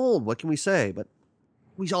is getting old. What can we say? But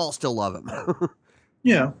we all still love him.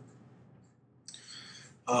 Yeah.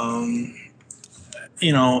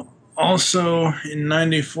 Also in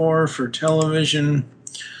 '94 for television,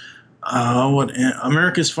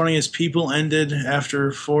 America's Funniest People ended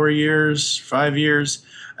after 5 years.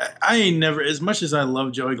 I never, as much as I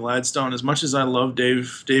love Joey Gladstone, as much as I love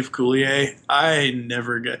Dave Coulier, I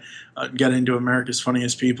never got into America's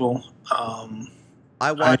Funniest People.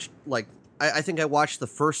 I watched I think I watched the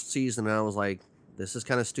first season and I was like, this is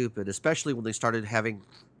kind of stupid, especially when they started having,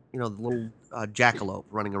 the little jackalope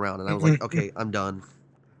running around, and I was like, okay, I'm done.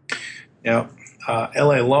 Yeah.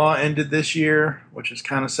 L.A. Law ended this year, which is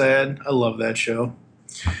kind of sad. I love that show.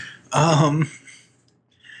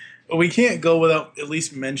 But we can't go without at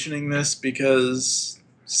least mentioning this, because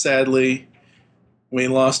sadly we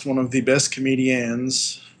lost one of the best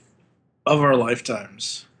comedians of our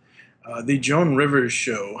lifetimes. The Joan Rivers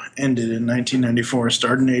Show ended in 1994,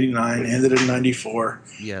 started in 89, ended in 94.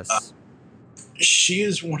 Yes. She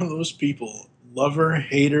is one of those people, lover,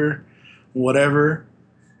 hater, whatever.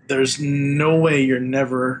 There's no way you're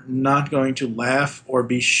never not going to laugh or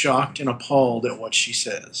be shocked and appalled at what she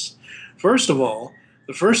says. First of all,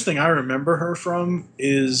 the first thing I remember her from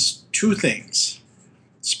is two things.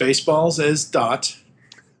 Spaceballs as Dot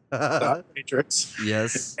Matrix.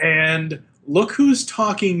 Yes. And Look Who's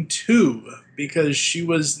Talking To, because she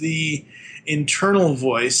was the internal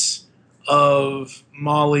voice of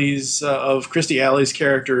of Kirstie Alley's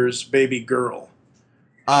character's baby girl.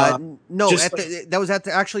 No, that was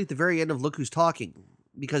actually at the very end of Look Who's Talking,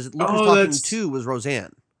 because Look Who's Talking 2 was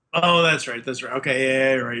Roseanne. Oh, that's right. Okay,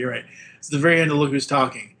 yeah, you're right. It's the very end of Look Who's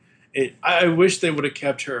Talking. I wish they would have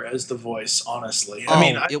kept her as the voice, honestly.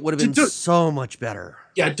 It would have been so much better.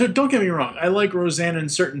 Yeah, don't get me wrong. I like Roseanne in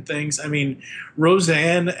certain things. I mean,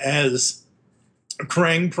 Roseanne as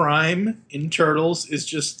Krang Prime in Turtles is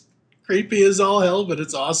just creepy as all hell, but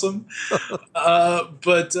it's awesome.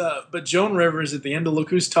 But Joan Rivers at the end of Look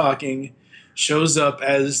Who's Talking shows up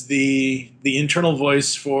as the internal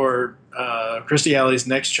voice for Kirstie Alley's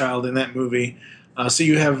next child in that movie. So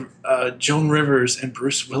you have Joan Rivers and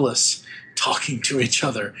Bruce Willis talking to each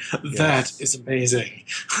other. Yes. That is amazing.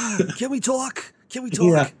 Can we talk? Can we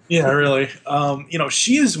talk? Yeah, really.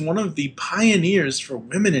 She is one of the pioneers for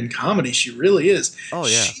women in comedy. She really is. Oh,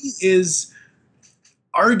 yeah. She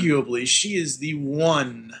is the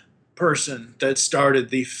one person that started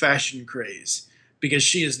the fashion craze, because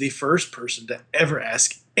she is the first person to ever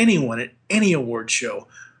ask anyone at any award show,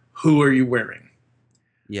 who are you wearing?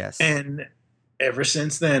 Yes. And ever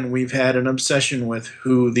since then, we've had an obsession with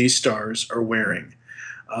who these stars are wearing.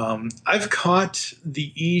 I've caught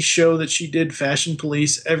the E! show that she did, Fashion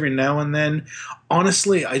Police, every now and then.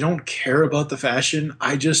 Honestly, I don't care about the fashion.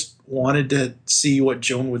 I just wanted to see what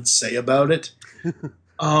Joan would say about it.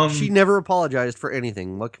 She never apologized for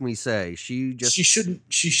anything. What can we say? She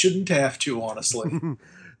shouldn't have to, honestly.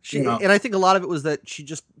 And I think a lot of it was that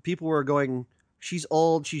people were going, she's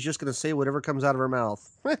old, she's just going to say whatever comes out of her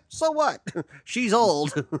mouth. So what? She's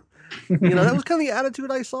old. That was kind of the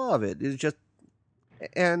attitude I saw of it. It's just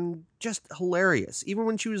hilarious. Even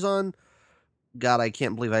when she was on, God, I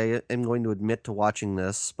can't believe I am going to admit to watching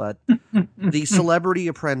this, but The Celebrity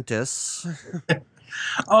Apprentice.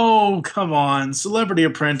 Oh, come on. Celebrity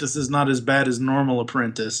Apprentice is not as bad as Normal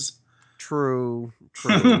Apprentice. True.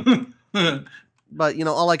 But,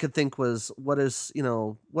 all I could think was, what is she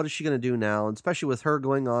going to do now? And especially with her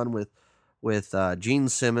going on with Gene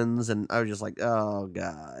Simmons, and I was just like, oh,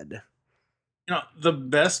 God. The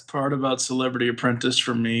best part about Celebrity Apprentice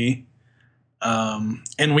for me,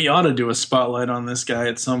 and we ought to do a spotlight on this guy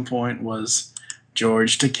at some point, was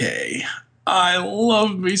George Takei. I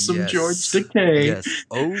love me some George Takei. Yes.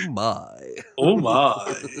 Oh, my. Oh,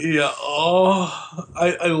 my. Yeah. Oh,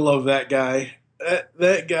 I love that guy.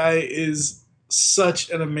 That guy is such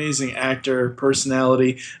an amazing actor,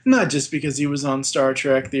 personality, not just because he was on Star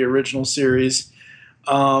Trek, the original series,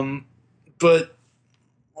 but,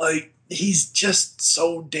 he's just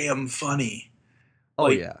so damn funny. Oh,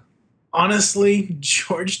 yeah. Honestly,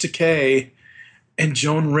 George Takei and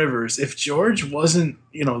Joan Rivers, if George wasn't,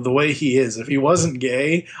 the way he is, if he wasn't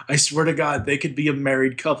gay, I swear to God, they could be a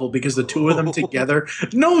married couple, because the two of them together.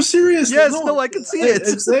 No, seriously. Yes, no, I can see it.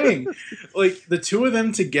 I'm saying, the two of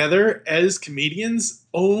them together as comedians,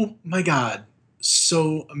 oh my God,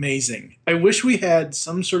 so amazing. I wish we had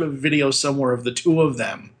some sort of video somewhere of the two of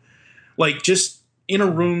them, just in a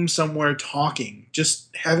room somewhere talking,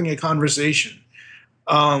 just having a conversation.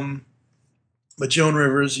 But Joan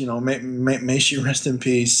Rivers, may she rest in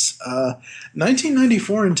peace.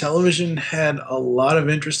 1994 in television had a lot of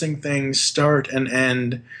interesting things start and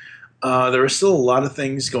end. There were still a lot of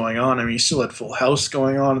things going on. I mean, you still had Full House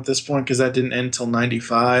going on at this point, because that didn't end until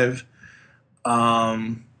 95.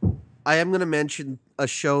 I am going to mention a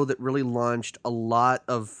show that really launched a lot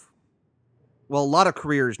of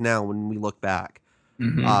careers now when we look back.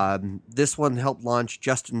 Mm-hmm. This one helped launch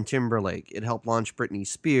Justin Timberlake. It helped launch Britney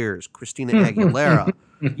Spears, Christina Aguilera.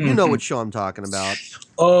 You know what show I'm talking about.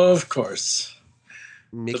 Of course.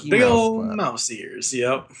 Mickey the big Mouse old Club. mouse ears.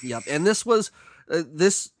 Yep. And this was,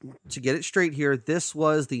 to get it straight here, this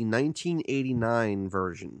was the 1989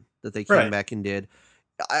 version that they came back and did.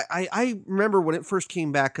 I remember when it first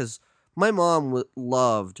came back, because my mom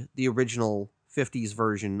loved the original 50s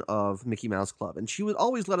version of Mickey Mouse Club, and she would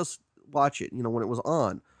always let us watch it, when it was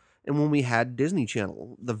on. And when we had Disney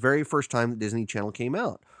Channel, the very first time that Disney Channel came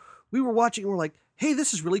out, we were watching and we're like, hey,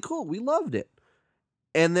 this is really cool. We loved it.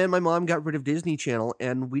 And then my mom got rid of Disney Channel,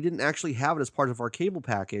 and we didn't actually have it as part of our cable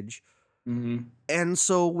package. Mm-hmm. And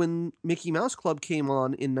so when Mickey Mouse Club came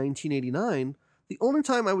on in 1989, the only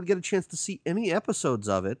time I would get a chance to see any episodes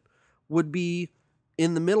of it would be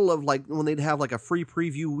in the middle of when they'd have a free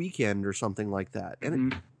preview weekend or something like that.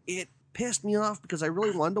 And it pissed me off, because I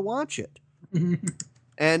really wanted to watch it.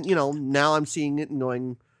 And, now I'm seeing it and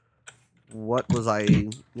going, what was I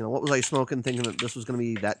smoking, thinking that this was going to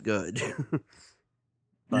be that good?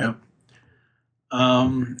 Yeah.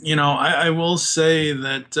 I will say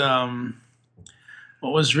that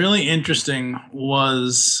what was really interesting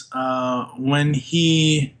was when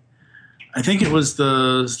I think it was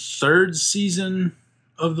the third season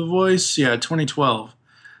of The Voice. Yeah, 2012.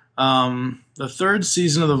 The third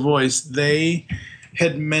season of The Voice, they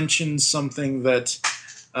had mentioned something that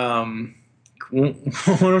one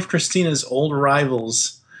of Christina's old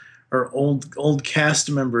rivals or old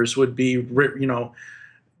cast members would be,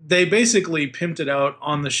 they basically pimped it out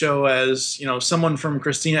on the show as, someone from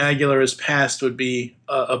Christina Aguilera's past would be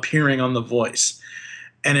appearing on The Voice.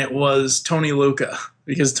 And it was Tony Lucca,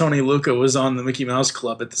 because Tony Lucca was on the Mickey Mouse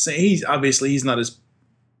Club at the same. He's not as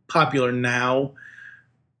popular now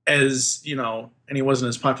as, and he wasn't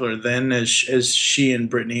as popular then as she and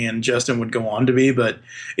Brittany and Justin would go on to be. But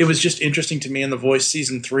it was just interesting to me in The Voice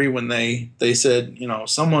season 3 when they said,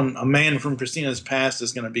 a man from Christina's past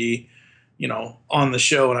is going to be, on the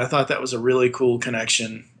show, and I thought that was a really cool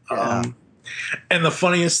connection. Yeah. And the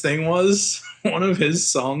funniest thing was one of his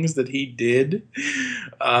songs that he did,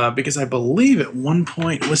 because I believe at one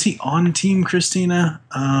point, was he on Team Christina?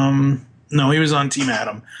 No, he was on Team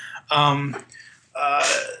Adam. On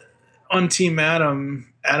Team Adam,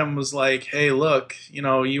 Adam was like, hey, look,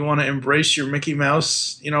 you want to embrace your Mickey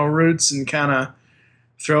Mouse, roots and kind of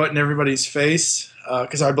throw it in everybody's face?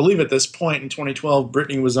 Because I believe at this point in 2012,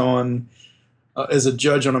 Britney was on as a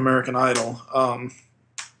judge on American Idol.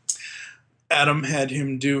 Adam had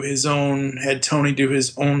Tony do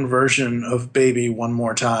his own version of Baby One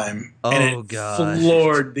More Time. Oh, and it gosh.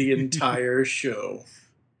 floored the entire show.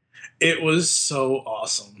 It was so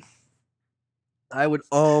awesome. I would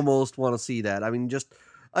almost want to see that. I mean,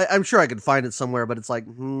 I'm sure I could find it somewhere, but it's like,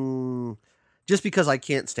 just because I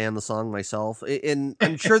can't stand the song myself. And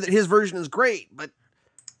I'm sure that his version is great, but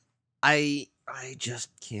I just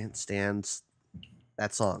can't stand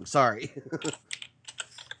that song. Sorry.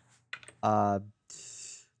 I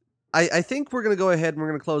think we're going to go ahead and we're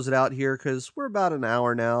going to close it out here because we're about an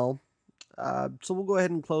hour now. So we'll go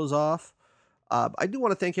ahead and close off. I do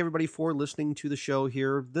want to thank everybody for listening to the show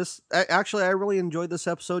here. Actually, I really enjoyed this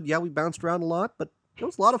episode. Yeah, we bounced around a lot, but it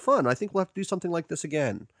was a lot of fun. I think we'll have to do something like this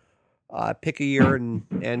again. Pick a year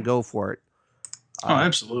and go for it.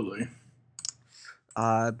 Absolutely.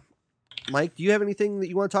 Mike, do you have anything that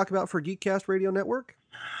you want to talk about for Geekcast Radio Network?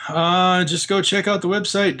 Just go check out the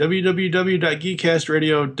website,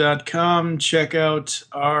 www.geekcastradio.com. Check out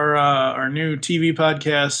our new TV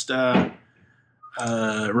podcast,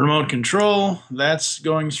 Remote Control. That's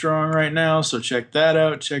going strong right now, so check that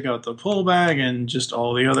out. Check out the Pull Bag and just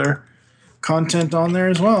all the other content on there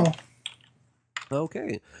as well.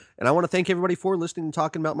 Okay. And I want to thank everybody for listening and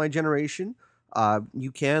talking about My Generation.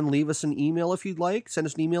 You can leave us an email if you'd like. Send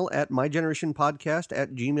us an email at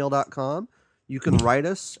mygenerationpodcast@gmail.com. You can write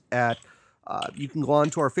us at, you can go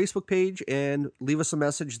on to our Facebook page and leave us a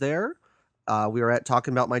message there. We are at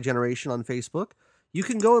Talking About My Generation on Facebook. You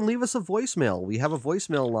can go and leave us a voicemail. We have a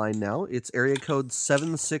voicemail line now. It's area code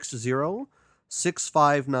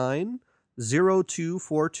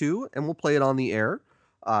 760-659-0242, and we'll play it on the air.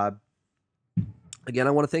 Again,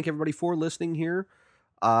 I want to thank everybody for listening here.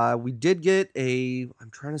 We did get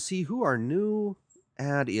I'm trying to see who our new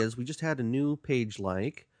ad is. We just had a new page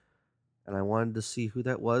like. And I wanted to see who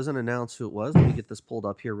that was and announce who it was. Let me get this pulled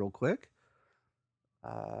up here real quick.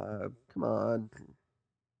 Come on.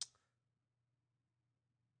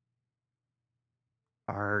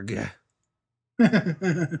 Arg.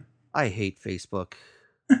 I hate Facebook.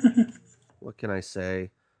 What can I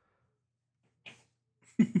say?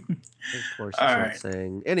 Of course, it's not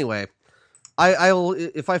saying. Anyway, I'll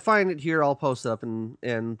if I find it here, I'll post it up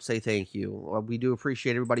and say thank you. We do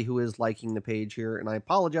appreciate everybody who is liking the page here, and I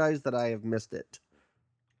apologize that I have missed it.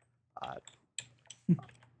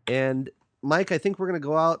 And Mike, I think we're going to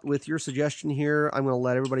go out with your suggestion here. I'm going to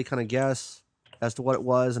let everybody kind of guess as to what it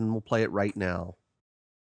was, and we'll play it right now.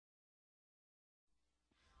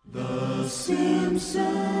 The Simpsons.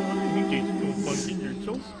 You're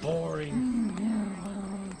so boring.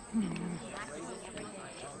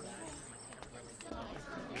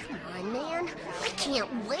 Man, I can't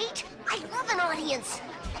wait. I love an audience.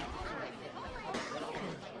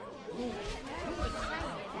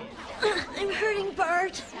 I'm hurting,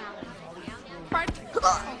 Bart. Bart.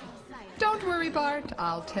 Don't worry, Bart.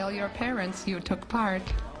 I'll tell your parents you took part.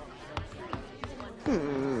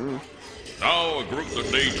 Now a group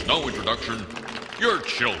that needs no introduction. Your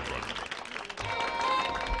children.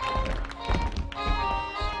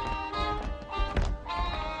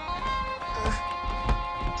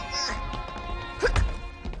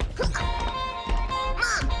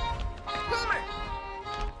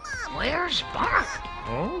 Where's Bart?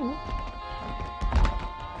 Oh.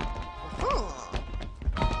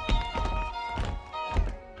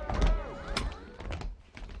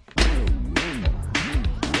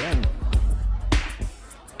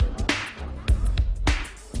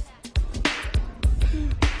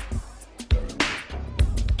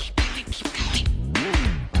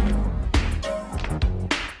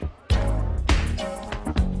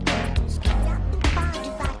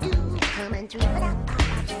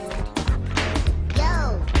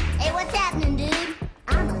 Yo,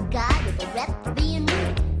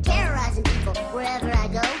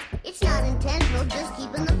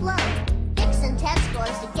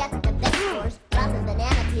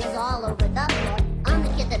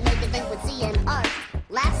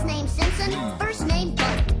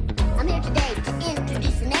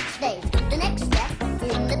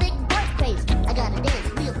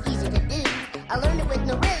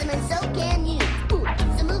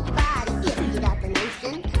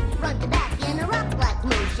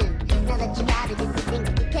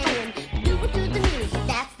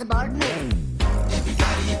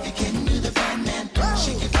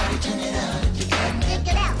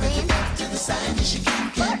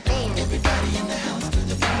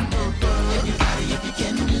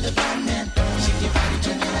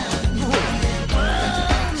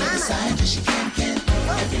 It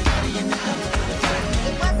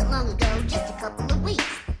wasn't long ago, just a couple of weeks.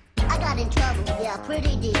 I got in trouble, yeah,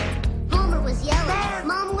 pretty deep. Homer was yelling,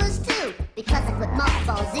 Mom was too, because I put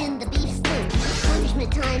mothballs in the beef stew.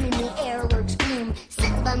 Punishment time in the air lurks gloom.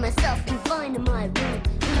 Sitting by myself, confined in my room.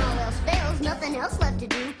 When all else fails, nothing else left to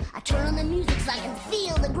do. I turn on the music so I can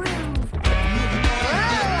feel the groove. Oh,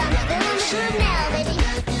 I'm feeling the groove now, baby.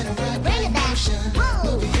 Bring it back.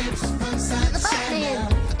 Whoa, to the Buttman.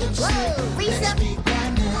 Whoa, Lisa.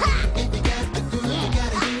 Ha!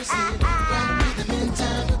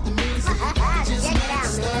 Check it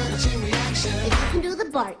out, man. If you can do the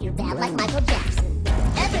Bart, you're bad like Michael Jackson.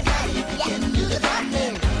 Everybody, yeah, do the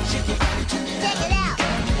Bartman. Check it out.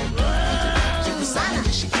 Whoa, mama.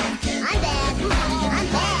 I'm bad. I'm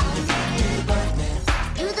bad.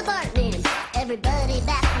 Do the Bartman. Everybody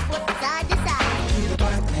back and forth from side to side.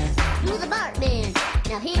 Do the Bartman.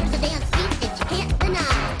 Now here's a dance beat that you can't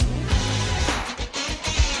deny.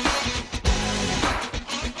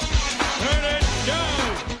 Turn it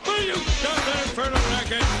down! Will you stop that infernal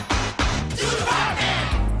racket? Do the Bartman!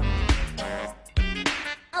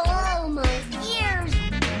 Oh, my ears!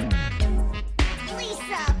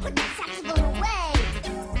 Lisa, put that saxophone away!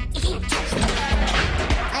 You can't touch it!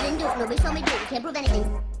 I didn't do it. Nobody saw me do it. You can't prove anything.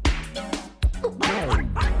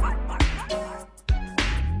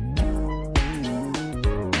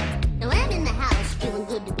 Now I'm in the house, feeling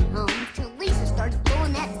good to be home, till Lisa starts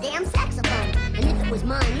blowing that damn saxophone. And if it was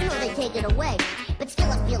mine, you know they'd take it away. But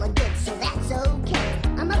still I'm feeling good, so that's okay.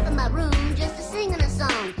 I'm up in my room just a singing a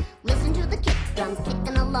song. Listen to the kick drum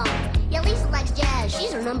kicking along. Yeah, Lisa likes jazz,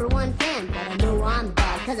 she's her #1 fan. But I know I'm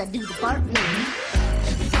bad, cause I do the Bartman.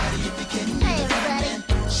 Hey everybody,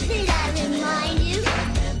 did I remind you?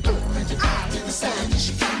 I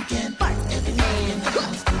am Bartman.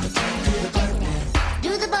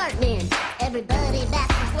 Do the Bartman. Everybody back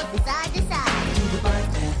and forth from side to side.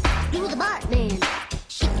 Do the Bartman.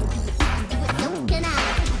 She can do it, so can I.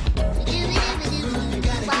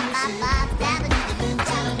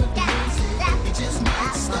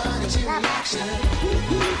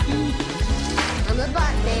 I'm the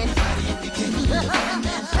Bartman.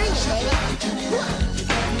 Bring it, baby.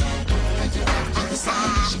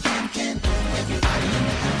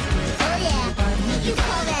 Oh yeah, you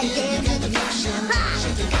call that dancing? Ha!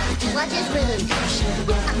 Watch this rhythm.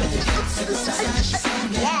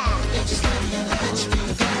 Yeah.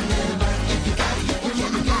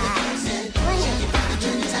 Bring it.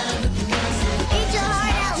 Eat your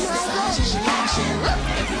heart out, Michael.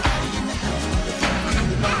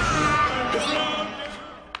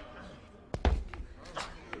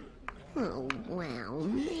 Oh, wow,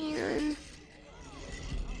 man.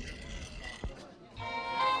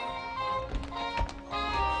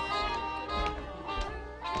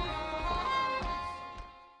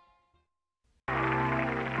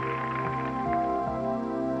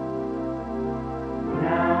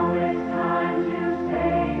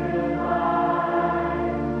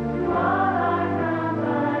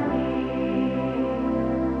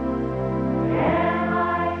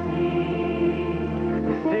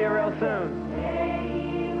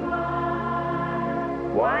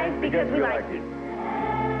 Because we like it.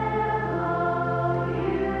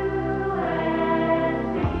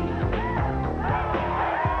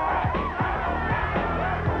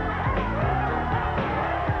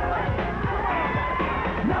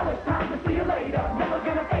 Now it's time to see you later. Never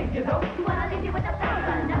gonna fade you though. Wanna leave you with a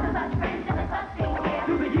thousand, never such friends in the such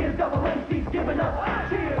Through the years, double MC's giving up.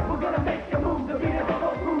 Cheers, we're gonna make a move. The beat is a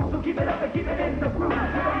whole groove, so keep it up and keep it in the groove.